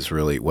is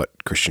really, what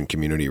Christian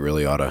community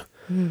really ought to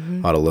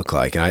look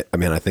like. And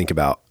I think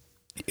about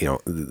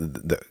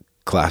the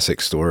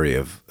classic story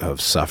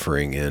of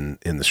suffering in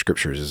the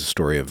scriptures is a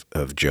story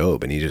of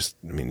Job, and he just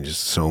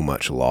so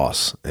much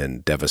loss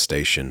and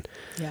devastation.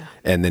 Yeah.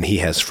 And then he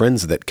has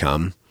friends that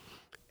come,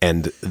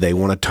 and they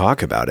want to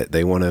talk about it.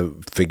 They want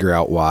to figure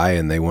out why,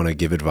 and they want to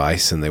give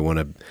advice, and they want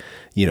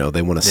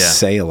to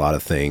say a lot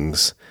of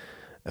things.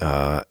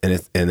 And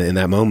in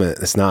that moment,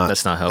 that's not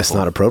helpful. It's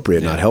not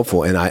appropriate, not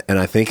helpful. And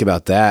I think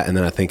about that, and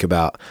then I think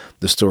about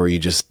the story you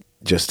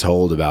just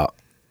told about.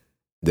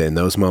 In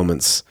those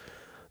moments,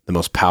 the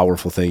most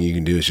powerful thing you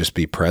can do is just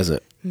be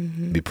present.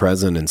 Mm-hmm. Be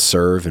present and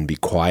serve and be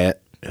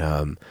quiet.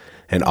 And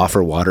and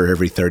offer water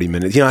every 30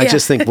 minutes. I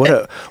just think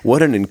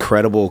what an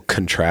incredible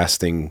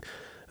contrasting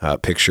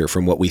picture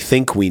from what we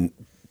think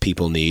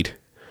people need,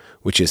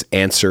 which is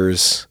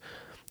answers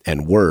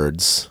and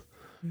words,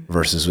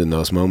 versus in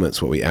those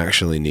moments what we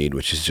actually need,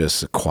 which is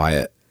just a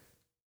quiet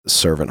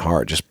servant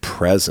heart, just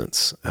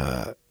presence,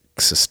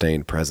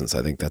 sustained presence.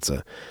 I think that's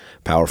a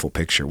powerful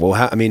picture.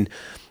 Well,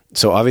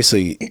 so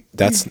obviously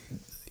that's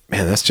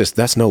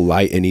no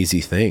light and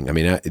easy thing. I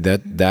mean,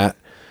 that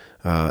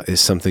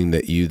is something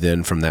that you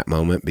then from that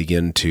moment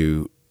begin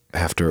to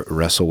have to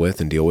wrestle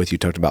with and deal with. You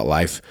talked about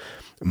life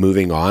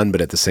moving on, but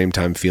at the same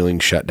time feeling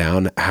shut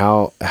down.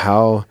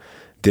 How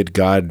did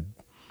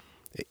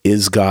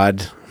is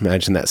God,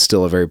 imagine that's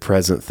still a very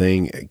present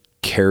thing,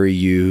 carry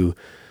you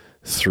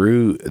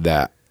through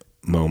that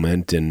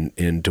moment and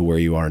into where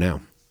you are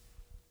now?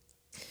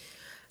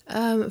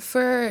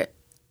 For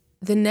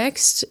the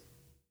next,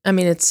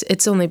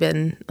 it's only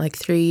been like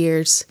 3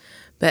 years,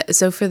 but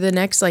so for the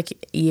next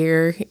like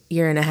year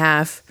and a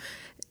half,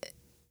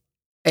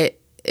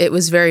 it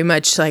was very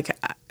much like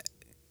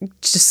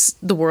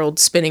just the world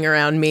spinning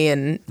around me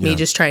and me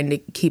just trying to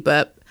keep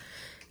up.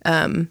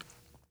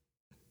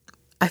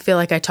 I feel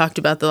like I talked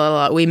about that a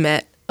lot. We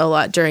met a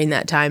lot during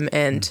that time,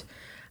 and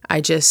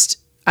I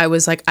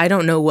was like, I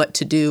don't know what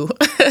to do.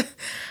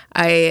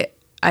 I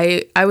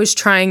was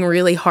trying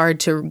really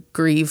hard to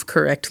grieve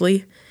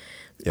correctly.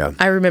 Yeah.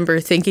 I remember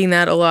thinking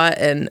that a lot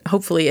and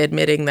hopefully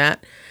admitting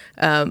that.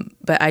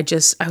 But I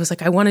was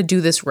like, I want to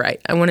do this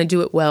right. I want to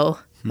do it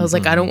well. I was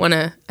like, I don't want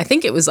to, I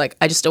think it was like,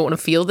 I just don't want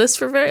to feel this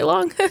for very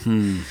long.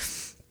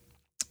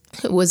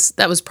 That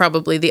was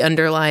probably the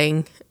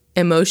underlying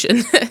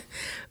emotion.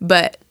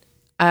 But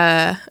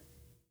I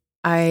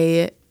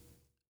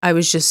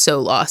was just so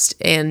lost.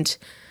 And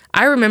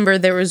I remember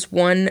there was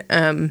one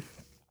time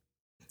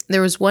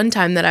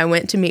that I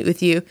went to meet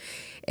with you,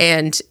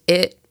 and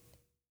it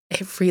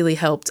really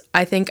helped.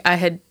 I think I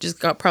had just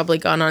probably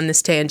gone on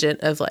this tangent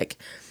of like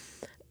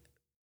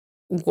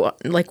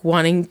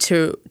wanting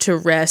to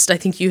rest. I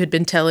think you had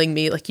been telling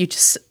me like, you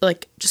just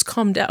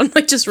calm down,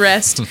 like just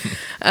rest.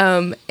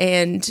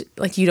 And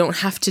like, you don't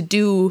have to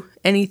do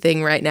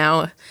anything right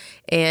now.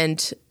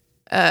 And,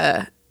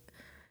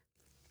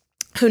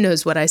 who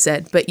knows what I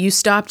said, but you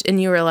stopped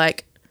and you were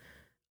like,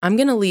 I'm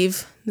going to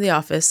leave the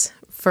office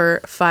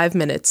for 5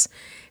 minutes.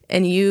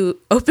 And you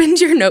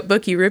opened your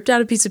notebook, you ripped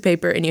out a piece of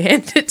paper and you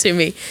handed it to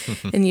me.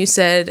 And you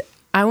said,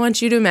 I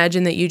want you to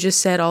imagine that you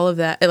just said all of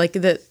that, like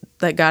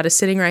that God is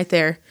sitting right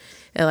there.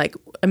 And like,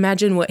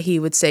 imagine what he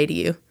would say to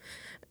you.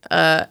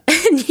 And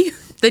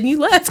then you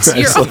left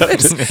your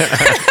office.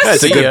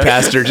 That's a good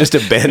pastor, just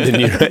abandon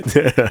you right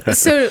there.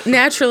 So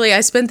naturally,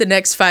 I spent the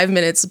next 5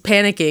 minutes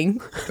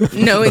panicking,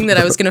 knowing that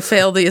I was going to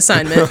fail the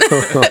assignment.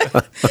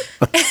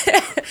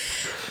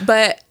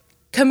 But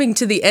coming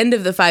to the end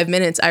of the 5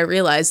 minutes, I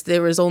realized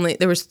there was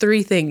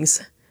 3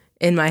 things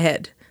in my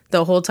head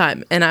the whole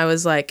time. And I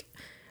was like,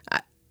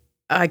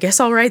 I guess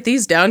I'll write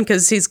these down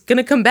because he's going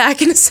to come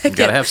back in a second.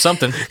 Gotta have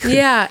something.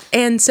 Yeah.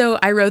 And so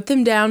I wrote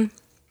them down.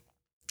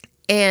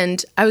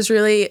 And I was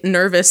really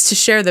nervous to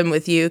share them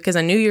with you because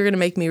I knew you were going to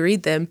make me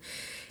read them.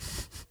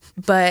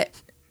 But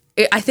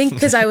I think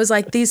because I was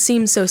like, these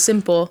seem so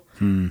simple.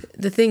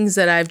 The things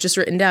that I've just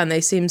written down, they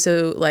seem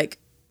so like,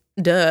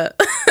 duh.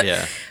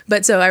 Yeah.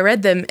 But so I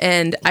read them,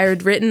 and I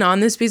had written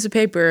on this piece of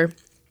paper,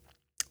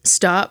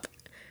 stop,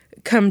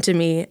 come to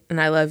me,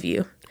 and I love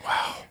you.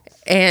 Wow.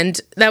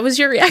 And that was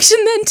your reaction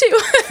then too.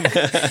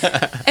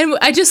 And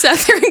I just sat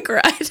there and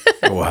cried.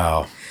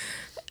 Wow.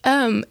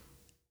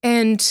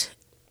 And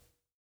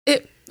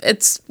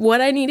it's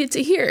what I needed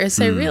to hear as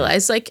I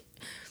realized, like,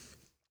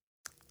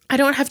 I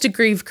don't have to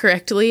grieve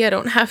correctly. I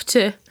don't have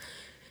to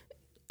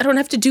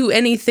do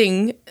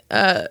anything.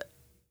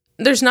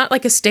 There's not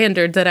like a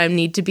standard that I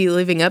need to be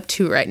living up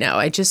to right now.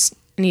 I just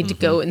need to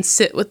go and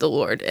sit with the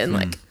Lord and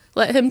like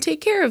let him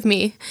take care of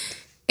me.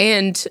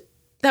 And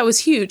that was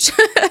huge.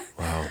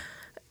 Wow.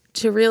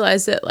 To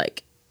realize that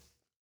like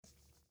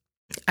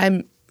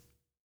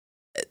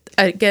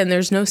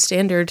there's no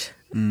standard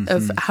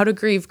of how to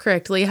grieve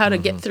correctly, how to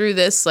get through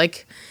this.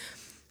 Like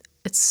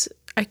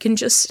I can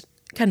just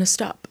kind of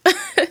stop.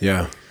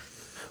 Yeah.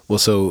 Well,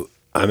 so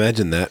I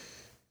imagine that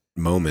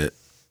moment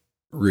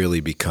really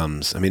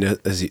becomes,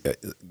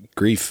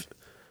 grief,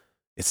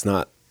 it's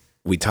not,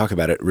 we talk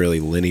about it really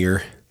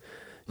linear,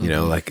 you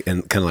know, like,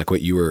 and kind of like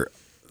what you were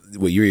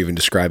even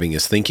describing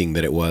as thinking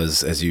that it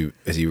was as you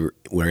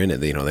were in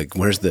it, you know, like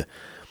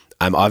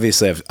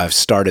I've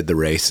started the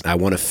race and I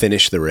want to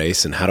finish the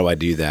race, and how do I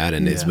do that?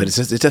 And it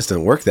just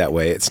doesn't work that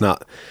way. It's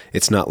not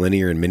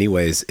linear in many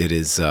ways. It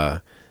is,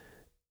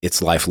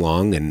 it's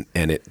lifelong and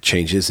it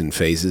changes in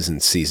phases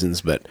and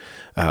seasons. But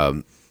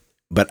I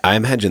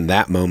imagine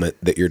that moment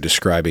that you're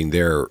describing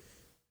there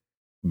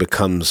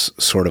becomes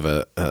sort of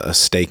a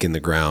stake in the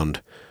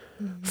ground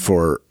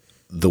for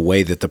the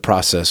way that the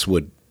process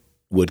would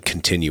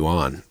continue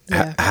on.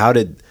 Yeah. How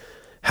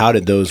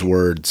did those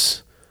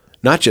words,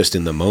 not just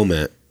in the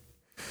moment,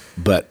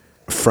 but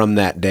from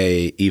that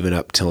day even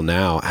up till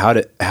now, how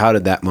did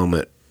that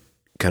moment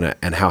kind of,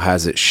 and how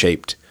has it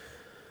shaped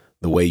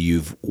the way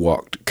you've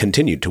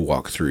continued to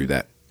walk through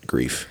that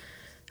grief?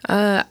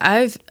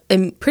 I've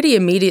pretty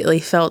immediately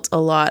felt a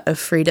lot of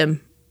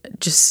freedom.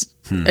 Just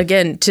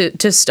again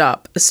to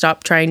stop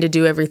trying to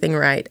do everything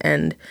right,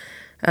 and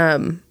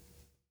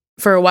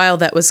for a while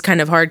that was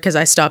kind of hard because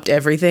I stopped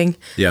everything.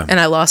 Yeah, and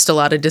I lost a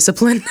lot of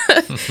discipline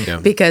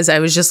because I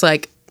was just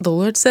like, the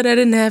Lord said I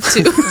didn't have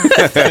to.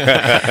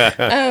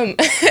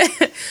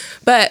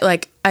 But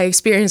like I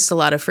experienced a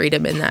lot of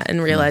freedom in that,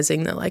 and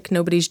realizing that like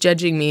nobody's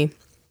judging me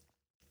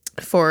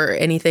for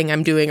anything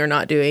I'm doing or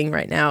not doing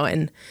right now,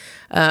 and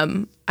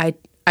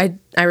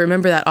I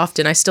remember that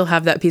often. I still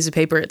have that piece of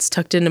paper. It's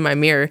tucked into my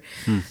mirror.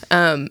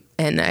 And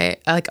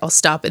I'll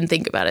stop and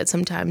think about it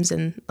sometimes,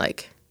 and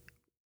like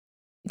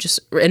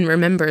and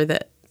remember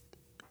that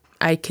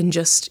I can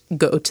just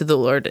go to the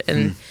Lord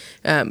and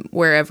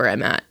wherever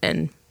I'm at.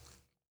 And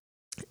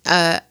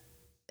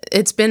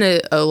it's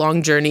been a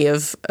long journey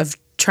of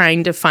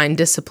trying to find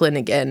discipline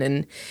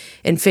again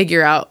and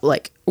figure out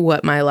like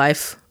what my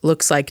life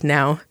looks like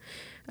now.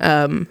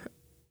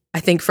 I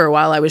think for a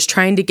while I was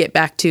trying to get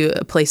back to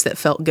a place that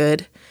felt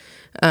good.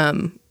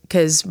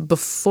 Because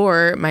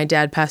before my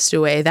dad passed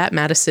away, that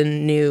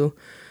Madison knew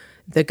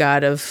the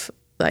God of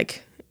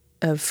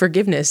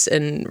forgiveness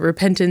and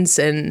repentance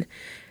and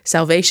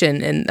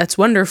salvation. And that's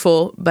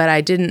wonderful. But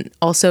I didn't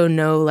also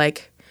know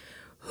like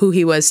who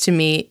he was to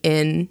me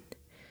in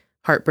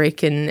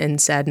heartbreak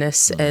and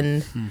sadness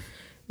and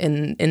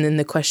then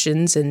the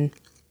questions. And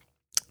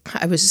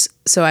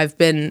I've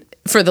been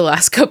for the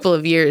last couple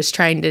of years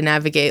trying to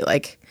navigate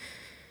like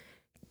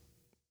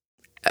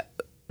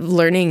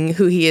learning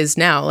who he is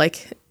now,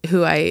 like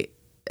who I've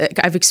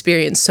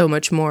experienced so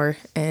much more.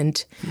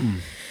 And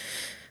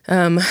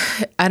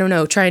I don't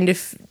know, trying to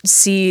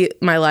see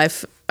my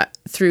life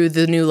through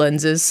the new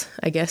lenses,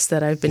 I guess,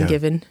 that I've been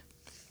given.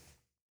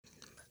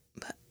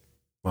 But.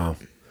 Wow.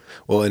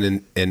 Well,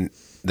 and in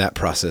that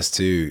process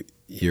too,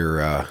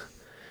 your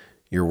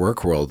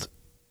work world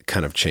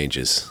kind of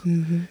changes.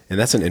 And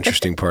that's an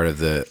interesting part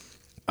of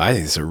I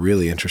think it's a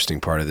really interesting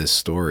part of this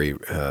story,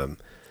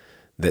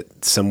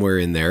 that somewhere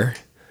in there,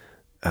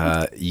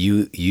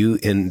 you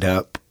end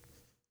up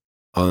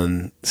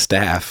on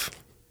staff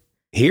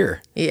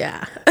here.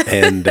 Yeah.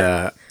 And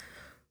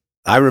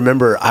I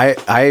remember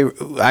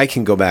I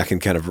can go back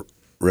and kind of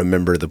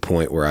remember the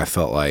point where I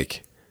felt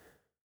like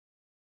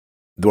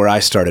where I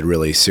started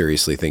really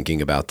seriously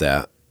thinking about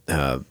that,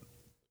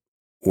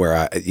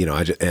 where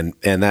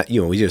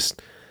we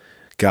just,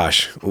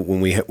 gosh,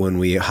 when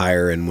we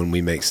hire and when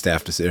we make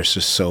staff decisions, there's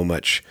just so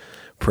much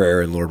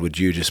prayer, and Lord, would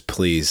you just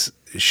please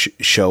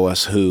show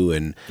us who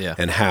and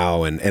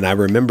how, and I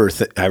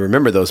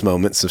remember those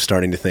moments of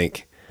starting to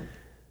think,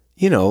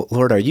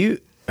 Lord, are you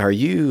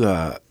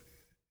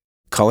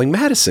calling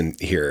Madison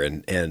here,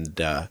 and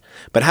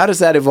but how does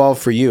that evolve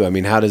for you? I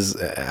mean, how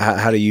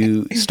do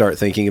you start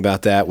thinking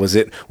about that? Was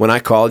it when I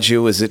called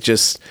you? Was it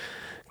just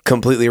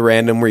completely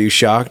random? Were you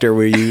shocked, or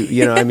were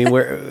you I mean,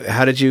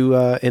 how did you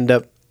end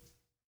up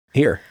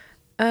here?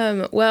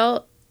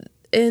 Well,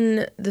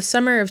 in the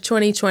summer of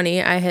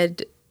 2020, I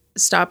had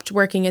stopped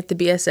working at the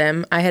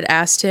BSM. I had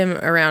asked him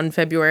around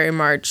February,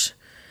 March.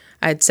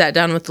 I had sat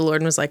down with the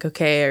Lord and was like,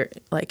 okay,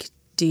 like,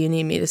 do you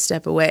need me to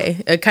step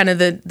away? Kind of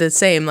the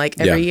same, like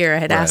every year I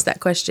had asked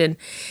that question.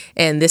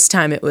 And this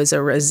time it was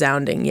a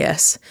resounding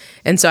yes.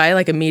 And so I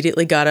like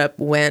immediately got up,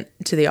 went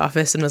to the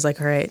office and was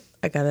like, all right,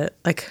 I gotta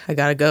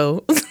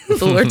go.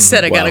 The Lord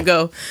said I gotta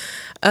go.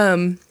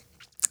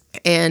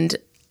 And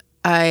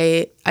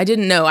I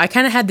didn't know. I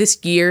kind of had this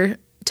year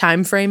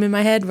time frame in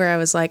my head where I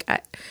was like,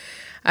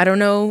 I don't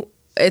know.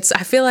 I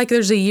feel like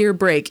there's a year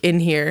break in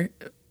here,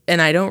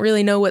 and I don't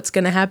really know what's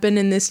going to happen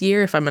in this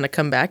year, if I'm going to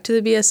come back to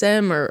the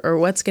BSM or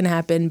what's going to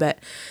happen. But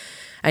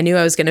I knew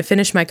I was going to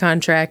finish my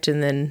contract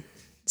and then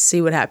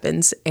see what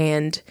happens.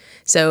 And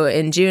so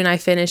in June, I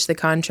finished the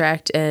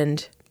contract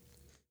and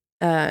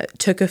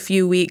took a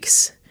few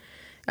weeks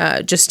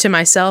just to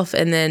myself.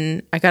 And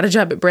then I got a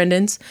job at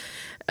Brendan's.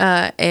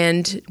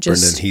 And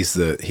just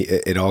Brendan,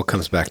 it all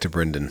comes back to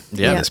Brendan in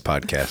this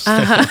podcast.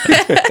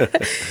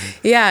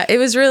 Yeah, it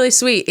was really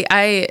sweet.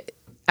 I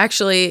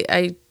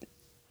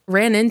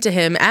ran into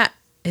him at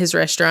his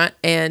restaurant,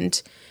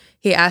 and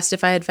he asked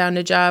if I had found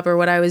a job or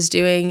what I was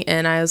doing.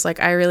 And I was like,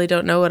 I really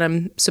don't know what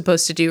I'm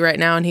supposed to do right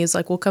now. And he was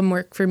like, well, come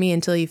work for me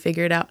until you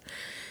figure it out.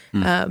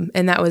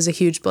 And that was a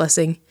huge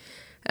blessing.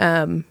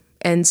 And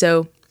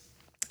so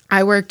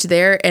I worked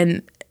there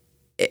and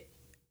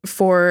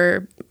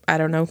for, I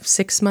don't know,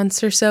 6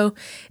 months or so.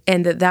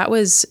 And that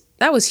was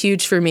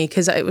huge for me,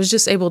 because I was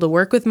just able to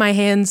work with my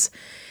hands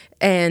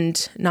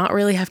and not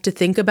really have to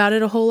think about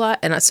it a whole lot.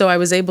 And so I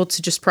was able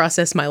to just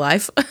process my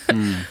life,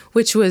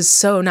 which was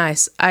so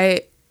nice.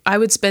 I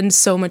would spend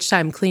so much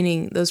time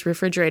cleaning those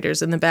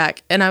refrigerators in the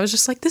back, and I was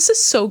just like, this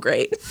is so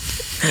great.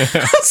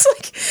 I was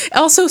like,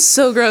 also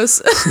so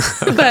gross,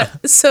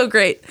 but so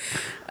great.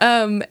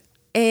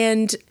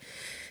 And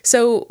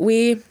so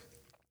we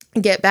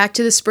get back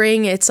to the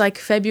spring. It's like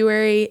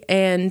February,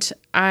 and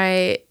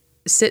I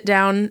sit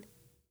down.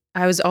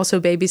 I was also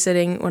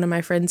babysitting one of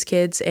my friend's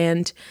kids,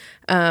 and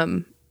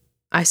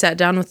I sat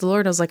down with the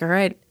Lord. I was like, all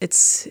right,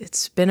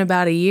 it's been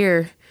about a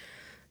year.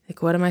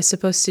 Like, what am I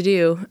supposed to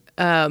do?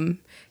 And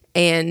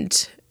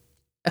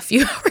a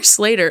few hours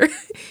later,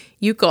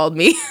 you called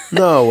me.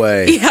 No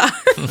way. Yeah.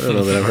 I don't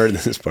know that I've heard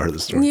this part of the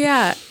story.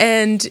 Yeah.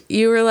 And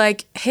you were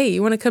like, hey,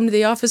 you want to come to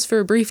the office for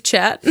a brief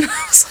chat? And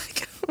I was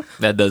like,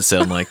 that does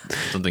sound like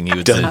something he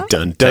would say.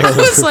 Dun, dun. I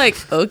was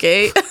like,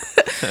 okay.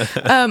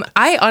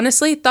 I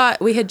honestly thought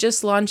we had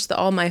just launched the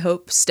All My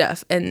Hope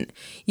stuff. And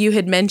you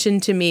had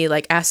mentioned to me,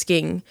 like,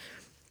 asking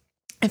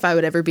if I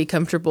would ever be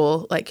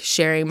comfortable, like,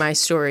 sharing my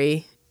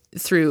story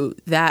through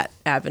that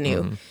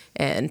avenue. Mm-hmm.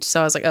 And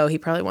so I was like, oh, he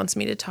probably wants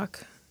me to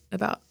talk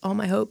about All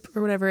My Hope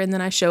or whatever. And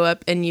then I show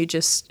up and you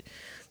just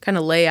kind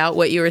of lay out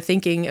what you were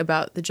thinking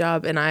about the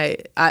job. And I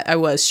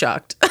was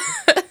shocked.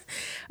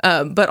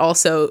 But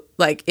also,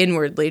 like,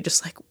 inwardly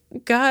just like,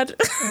 God,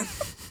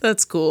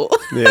 that's cool.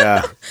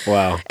 Yeah.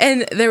 Wow.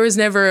 And there was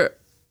never,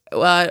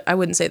 well, I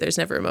wouldn't say there's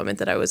never a moment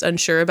that I was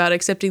unsure about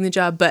accepting the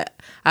job, but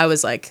I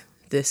was like,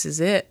 this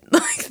is it.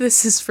 Like,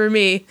 this is for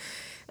me.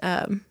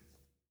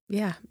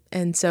 Yeah.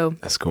 And so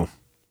that's cool.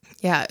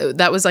 Yeah.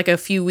 That was like a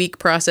few week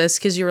process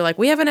because you were like,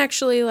 we haven't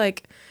actually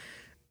like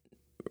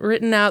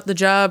written out the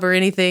job or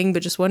anything,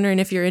 but just wondering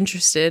if you're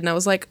interested. And I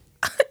was like,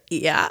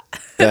 yeah.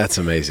 That's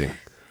amazing.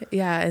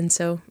 Yeah. And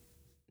so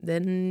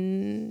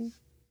then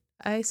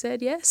I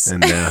said yes.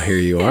 And now here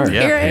you are.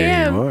 Yeah. Here I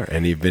am. You are.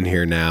 And you've been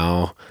here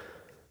now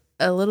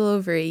a little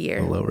over a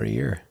year.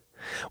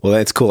 Well,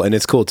 that's cool. And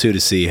it's cool too to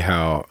see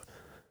how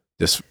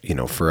just,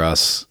 for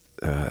us,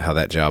 how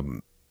that job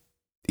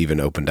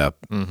even opened up,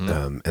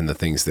 and the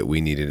things that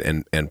we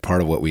needed. And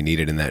part of what we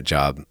needed in that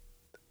job,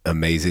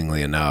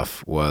 amazingly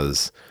enough,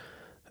 was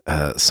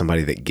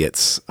somebody that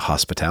gets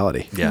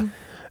hospitality. Yeah.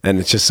 And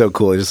it's just so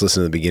cool. I just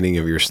listened to the beginning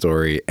of your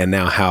story and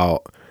now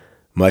how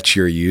much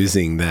you're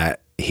using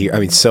that here. I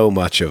mean, so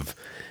much of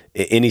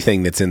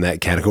anything that's in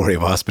that category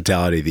of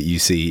hospitality that you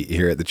see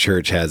here at the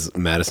church has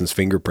Madison's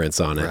fingerprints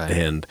on it. Right.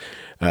 And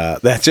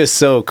that's just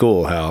so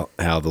cool how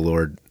the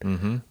Lord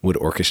would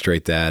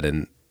orchestrate that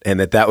and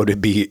that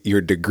would be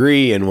your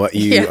degree and what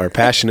you are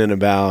passionate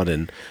about.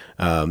 And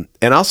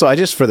also, I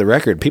just, for the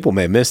record, people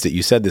may have missed it.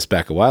 You said this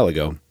back a while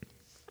ago.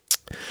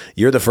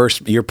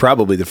 You're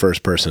probably the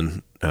first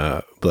person,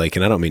 Blake,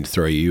 and I don't mean to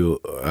throw you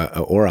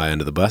or I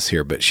under the bus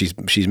here, but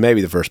she's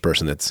maybe the first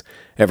person that's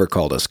ever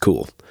called us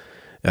cool.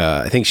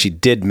 I think she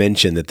did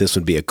mention that this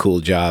would be a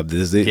cool job.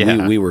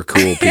 We were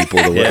cool people.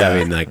 I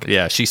mean, like,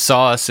 she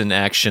saw us in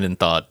action and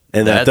thought,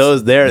 and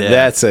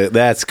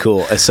that's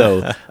cool.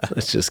 So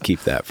let's just keep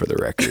that for the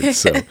record.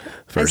 So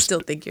I still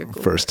think you're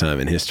cool. First time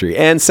in history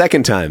and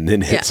second time. Then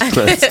that's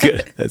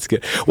good. That's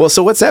good. Well,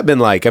 so what's that been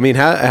like? I mean,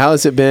 how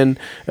has it been?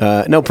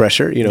 No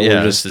pressure.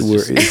 It's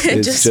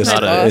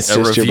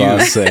just your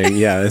boss saying,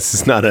 this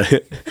is not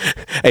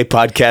a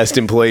podcast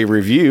employee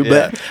review.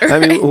 But I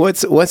mean,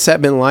 what's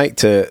that been like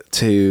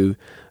to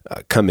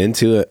come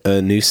into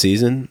a new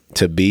season,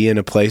 to be in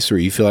a place where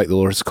you feel like the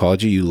Lord's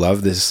called you? You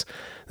love this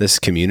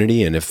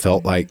community and it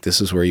felt like this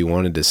is where you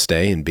wanted to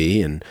stay and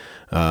be, and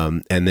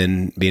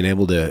then being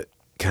able to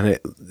kind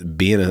of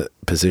be in a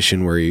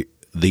position where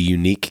the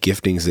unique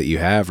giftings that you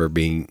have are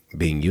being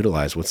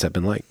utilized. What's that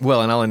been like?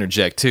 Well, and I'll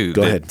interject too.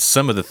 Go ahead.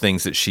 Some of the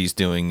things that she's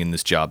doing in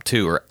this job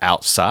too are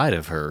outside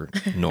of her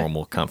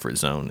normal comfort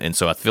zone, and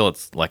so I feel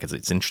it's an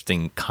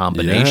interesting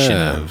combination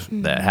of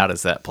that. How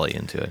does that play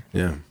into it?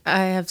 Yeah,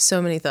 I have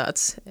so many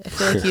thoughts. I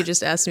feel like you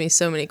just asked me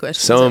so many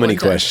questions. So many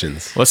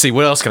questions. Let's see.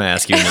 What else can I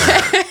ask you?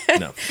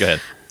 No, go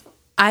ahead.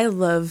 I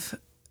love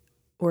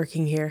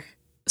working here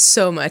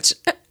so much.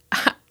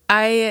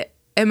 I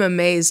am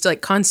amazed,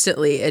 like,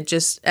 constantly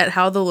at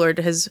how the Lord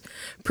has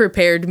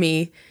prepared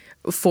me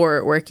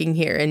for working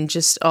here and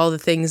just all the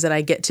things that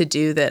I get to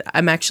do that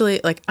I'm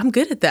actually like, I'm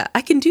good at that.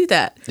 I can do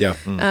that. Yeah.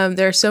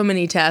 There are so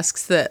many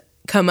tasks that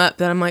come up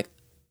that I'm like,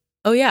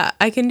 oh yeah,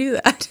 I can do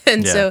that.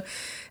 And so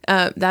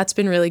that's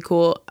been really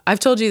cool. I've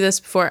told you this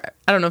before.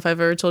 I don't know if I've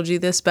ever told you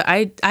this, but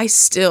I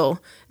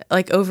still,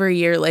 like, over a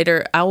year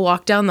later, I'll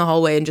walk down the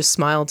hallway and just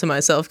smile to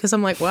myself because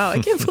I'm like, wow, I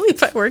can't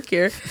believe I work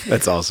here.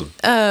 That's awesome.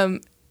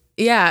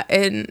 Yeah,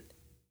 and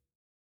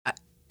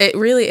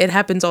it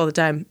happens all the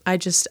time. I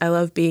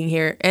love being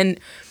here. And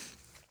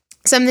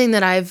something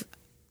that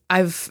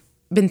I've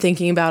been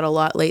thinking about a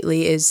lot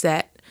lately is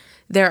that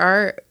there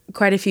are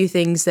quite a few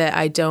things that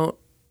I don't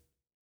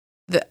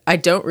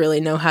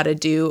really know how to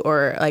do,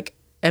 or like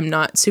am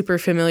not super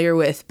familiar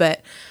with,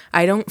 but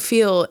I don't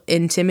feel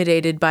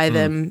intimidated by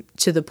them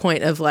to the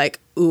point of like,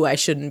 ooh, I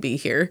shouldn't be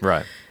here.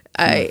 Right.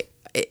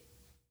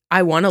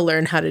 I want to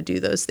learn how to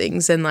do those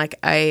things, and like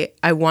I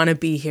want to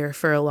be here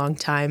for a long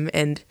time,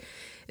 and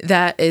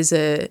that is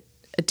a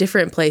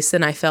different place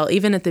than I felt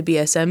even at the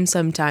BSM.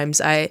 Sometimes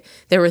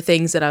there were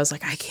things that I was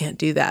like, I can't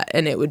do that,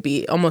 and it would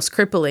be almost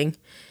crippling.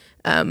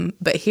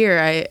 But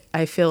here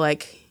I feel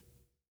like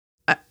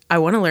I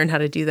want to learn how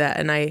to do that,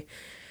 and I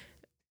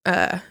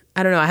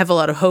don't know, I have a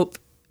lot of hope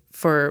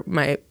for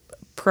my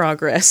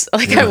progress.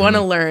 Like, I want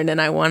to learn,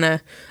 and I want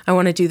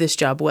to do this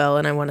job well,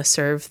 and I want to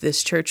serve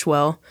this church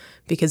well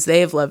because they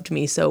have loved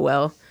me so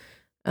well.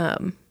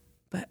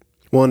 But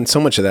Well, and so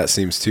much of that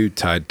seems too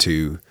tied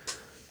to,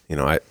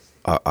 I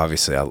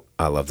obviously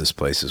I love this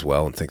place as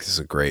well and think this is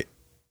a great,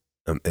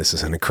 this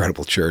is an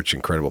incredible church,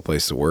 incredible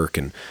place to work,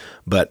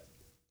 but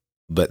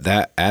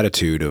that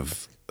attitude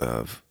of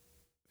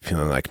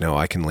feeling like, no,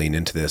 I can lean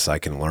into this, I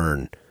can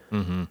learn.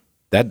 Mm-hmm.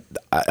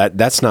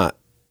 That's not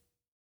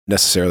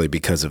necessarily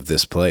because of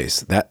this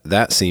place.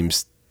 That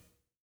seems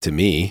to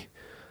me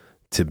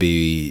to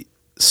be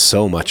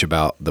so much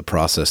about the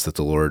process that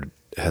the Lord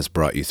has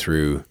brought you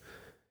through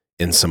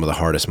in some of the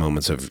hardest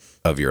moments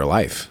of your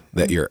life,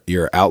 that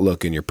your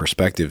outlook and your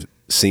perspective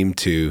seem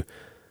to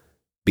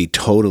be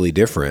totally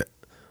different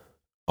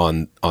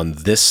on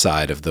this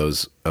side of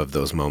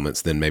those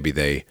moments than maybe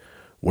they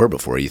were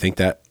before. You think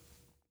that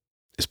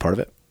is part of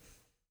it?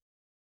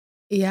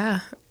 Yeah,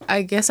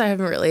 I guess I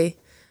haven't really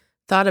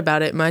thought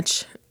about it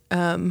much.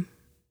 I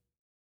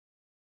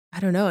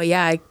don't know.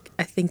 Yeah,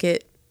 I think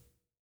it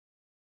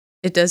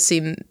does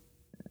seem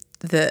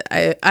that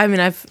I mean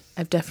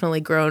I've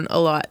definitely grown a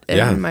lot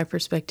in my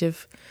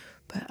perspective,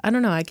 but I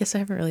don't know. I guess I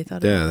haven't really thought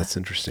about that. Yeah, that's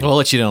interesting. Well, I'll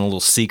let you know a little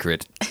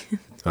secret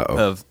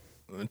of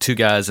two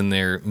guys in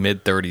their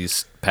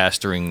mid-30s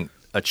pastoring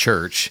a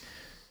church.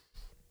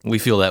 We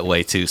feel that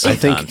way too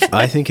sometimes.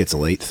 I think it's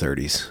late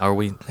 30s. Are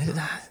we?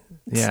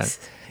 Yeah.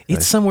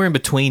 It's somewhere in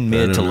between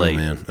mid to late.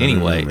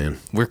 Anyway,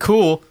 we're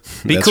cool.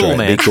 Be That's cool,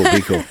 right. man.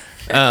 Be cool.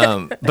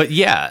 But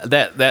yeah,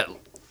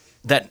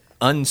 that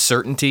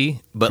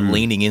uncertainty, but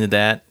leaning into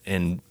that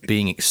and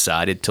being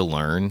excited to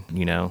learn,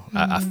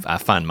 I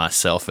find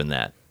myself in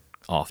that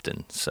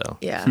often. So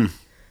yeah,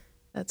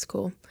 that's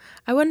cool.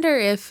 I wonder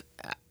if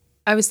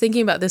I was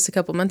thinking about this a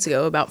couple months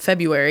ago about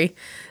February,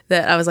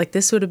 that I was like,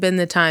 this would have been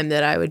the time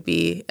that I would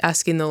be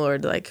asking the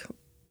Lord, like,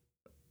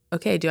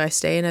 okay, do I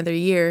stay another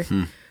year?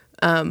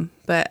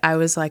 But I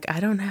was like, I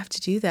don't have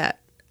to do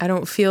that. I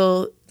don't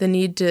feel the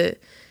need to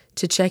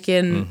check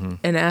in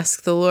and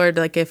ask the Lord,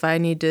 like, if I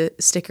need to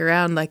stick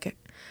around. Like,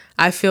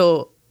 I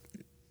feel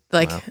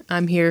like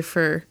I'm here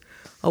for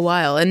a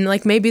while, and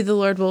like maybe the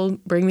Lord will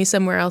bring me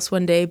somewhere else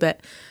one day, but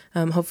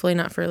hopefully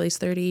not for at least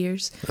 30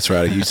 years. That's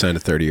right. You signed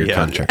a 30-year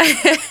contract.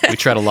 We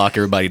try to lock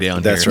everybody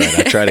down. That's right.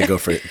 I try to go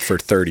for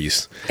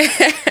 30s.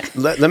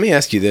 Let me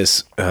ask you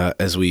this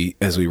as we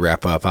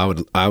wrap up.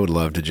 I would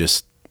love to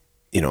just,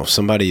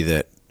 somebody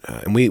that,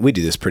 and we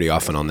do this pretty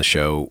often on the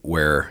show,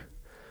 where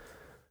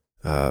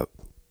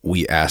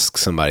we ask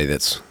somebody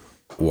that's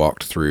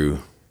walked through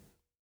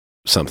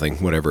something,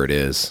 whatever it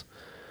is,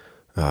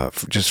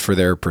 just for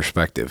their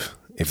perspective.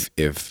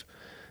 If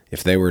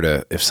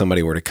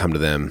somebody were to come to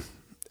them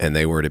and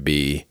they were to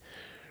be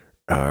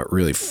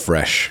really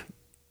fresh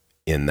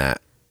in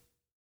that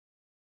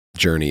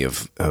journey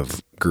of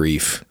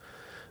grief,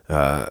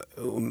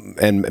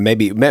 and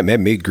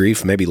maybe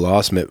grief, maybe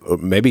loss,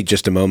 maybe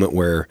just a moment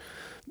where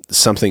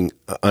something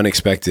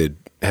unexpected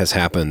has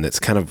happened that's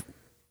kind of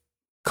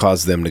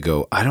caused them to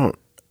go, I don't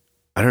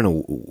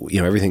know,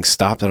 everything's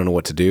stopped. I don't know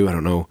what to do. I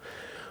don't know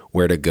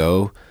where to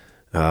go.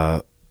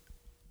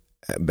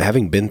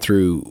 Having been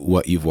through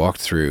what you've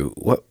walked through,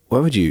 what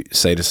would you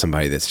say to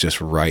somebody that's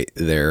just right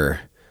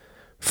there,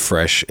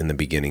 fresh in the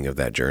beginning of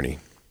that journey?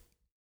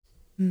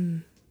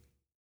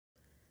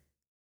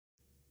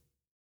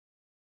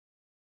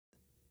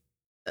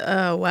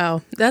 Oh,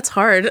 wow. That's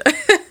hard.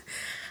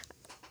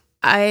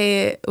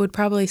 I would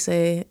probably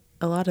say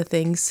a lot of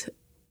things,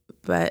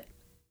 but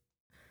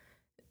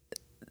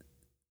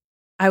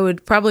I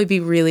would probably be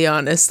really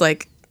honest.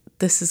 Like,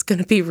 this is going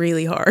to be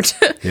really hard.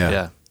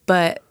 Yeah.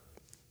 But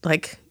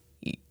like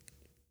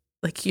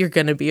you're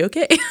going to be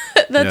okay.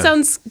 That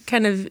sounds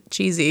kind of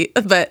cheesy,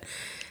 but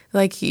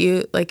I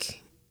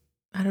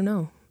don't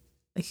know.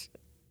 Like,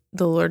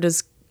 the Lord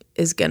is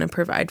going to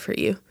provide for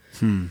you.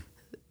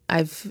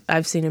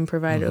 I've seen him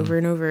provide over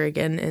and over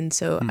again, and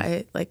so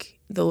I like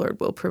the Lord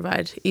will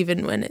provide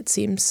even when it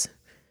seems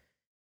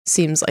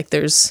like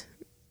there's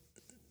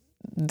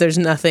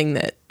nothing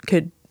that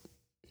could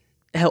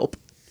help.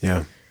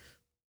 Yeah.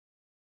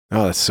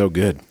 Oh, that's so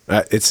good.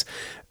 It's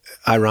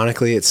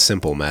ironically, it's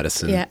simple,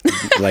 Madison. Yeah.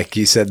 Like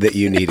you said that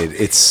you needed.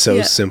 It's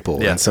so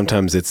simple, Yeah. and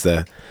sometimes it's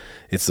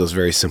those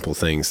very simple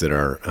things that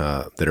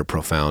are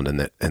profound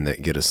and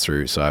that get us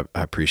through. So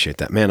I appreciate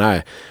that, man.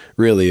 I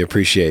really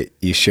appreciate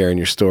you sharing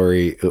your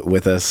story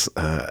with us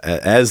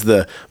as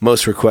the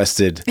most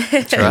requested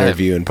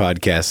interview in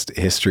podcast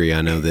history.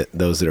 I know that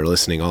those that are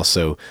listening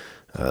also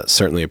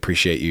certainly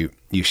appreciate you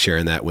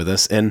sharing that with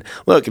us. And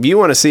look, if you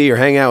want to see or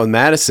hang out with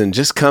Madison,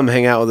 just come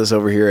hang out with us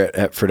over here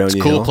at Fredonia It's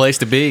a cool Hill. place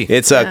to be.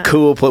 It's a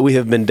cool place. We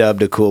have been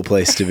dubbed a cool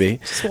place to be.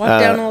 Just walk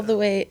down all the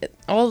way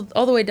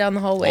down the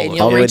hallway, and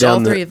you'll reach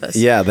all three of us.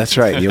 Yeah, that's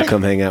right. You'll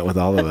come hang out with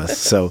all of us.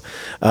 So,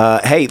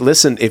 hey,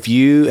 listen, if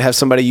you have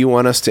somebody you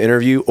want us to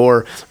interview,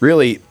 or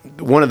really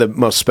one of the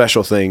most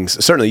special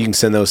things, certainly you can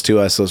send those to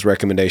us, those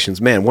recommendations.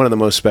 Man, one of the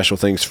most special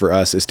things for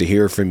us is to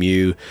hear from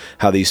you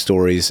how these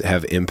stories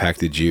have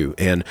impacted you.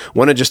 And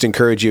want to just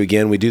encourage you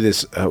again, we do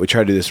this, we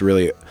try to do this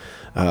really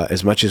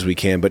as much as we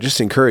can, but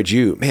just encourage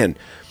you, man,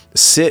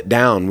 sit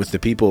down with the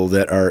people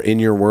that are in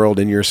your world,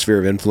 in your sphere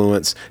of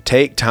influence.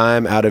 Take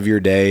time out of your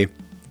day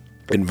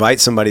invite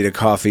somebody to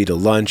coffee, to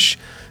lunch,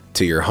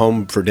 to your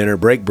home for dinner,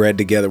 break bread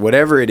together,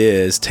 whatever it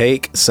is,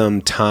 take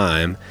some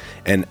time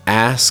and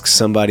ask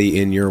somebody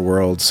in your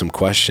world some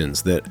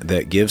questions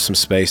that give some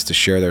space to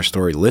share their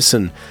story.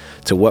 Listen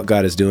to what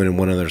God is doing in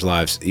one another's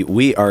lives.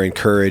 We are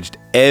encouraged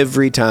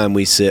every time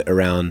we sit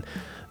around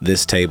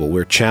this table.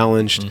 We're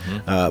challenged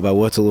by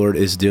what the Lord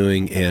is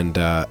doing, and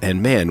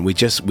man,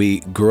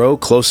 we grow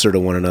closer to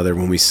one another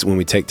when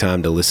we take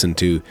time to listen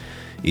to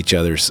each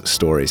other's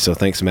stories. So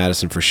thanks,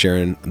 Madison, for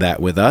sharing that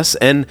with us.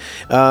 And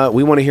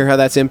we want to hear how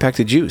that's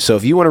impacted you. So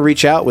if you want to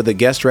reach out with a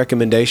guest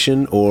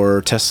recommendation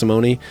or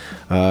testimony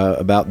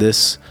about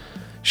this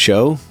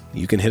show,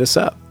 you can hit us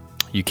up.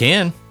 You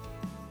can.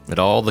 At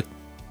all the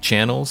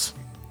channels.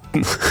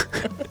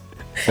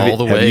 All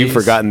the ways. Have you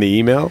forgotten the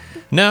email?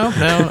 No.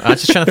 I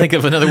was just trying to think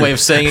of another way of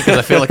saying it because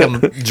I feel like I'm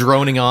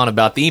droning on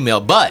about the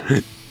email. But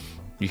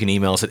you can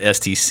email us at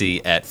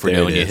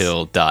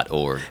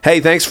stc@fredoniahill.org. Hey,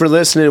 thanks for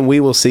listening.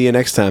 We will see you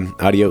next time.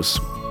 Adios.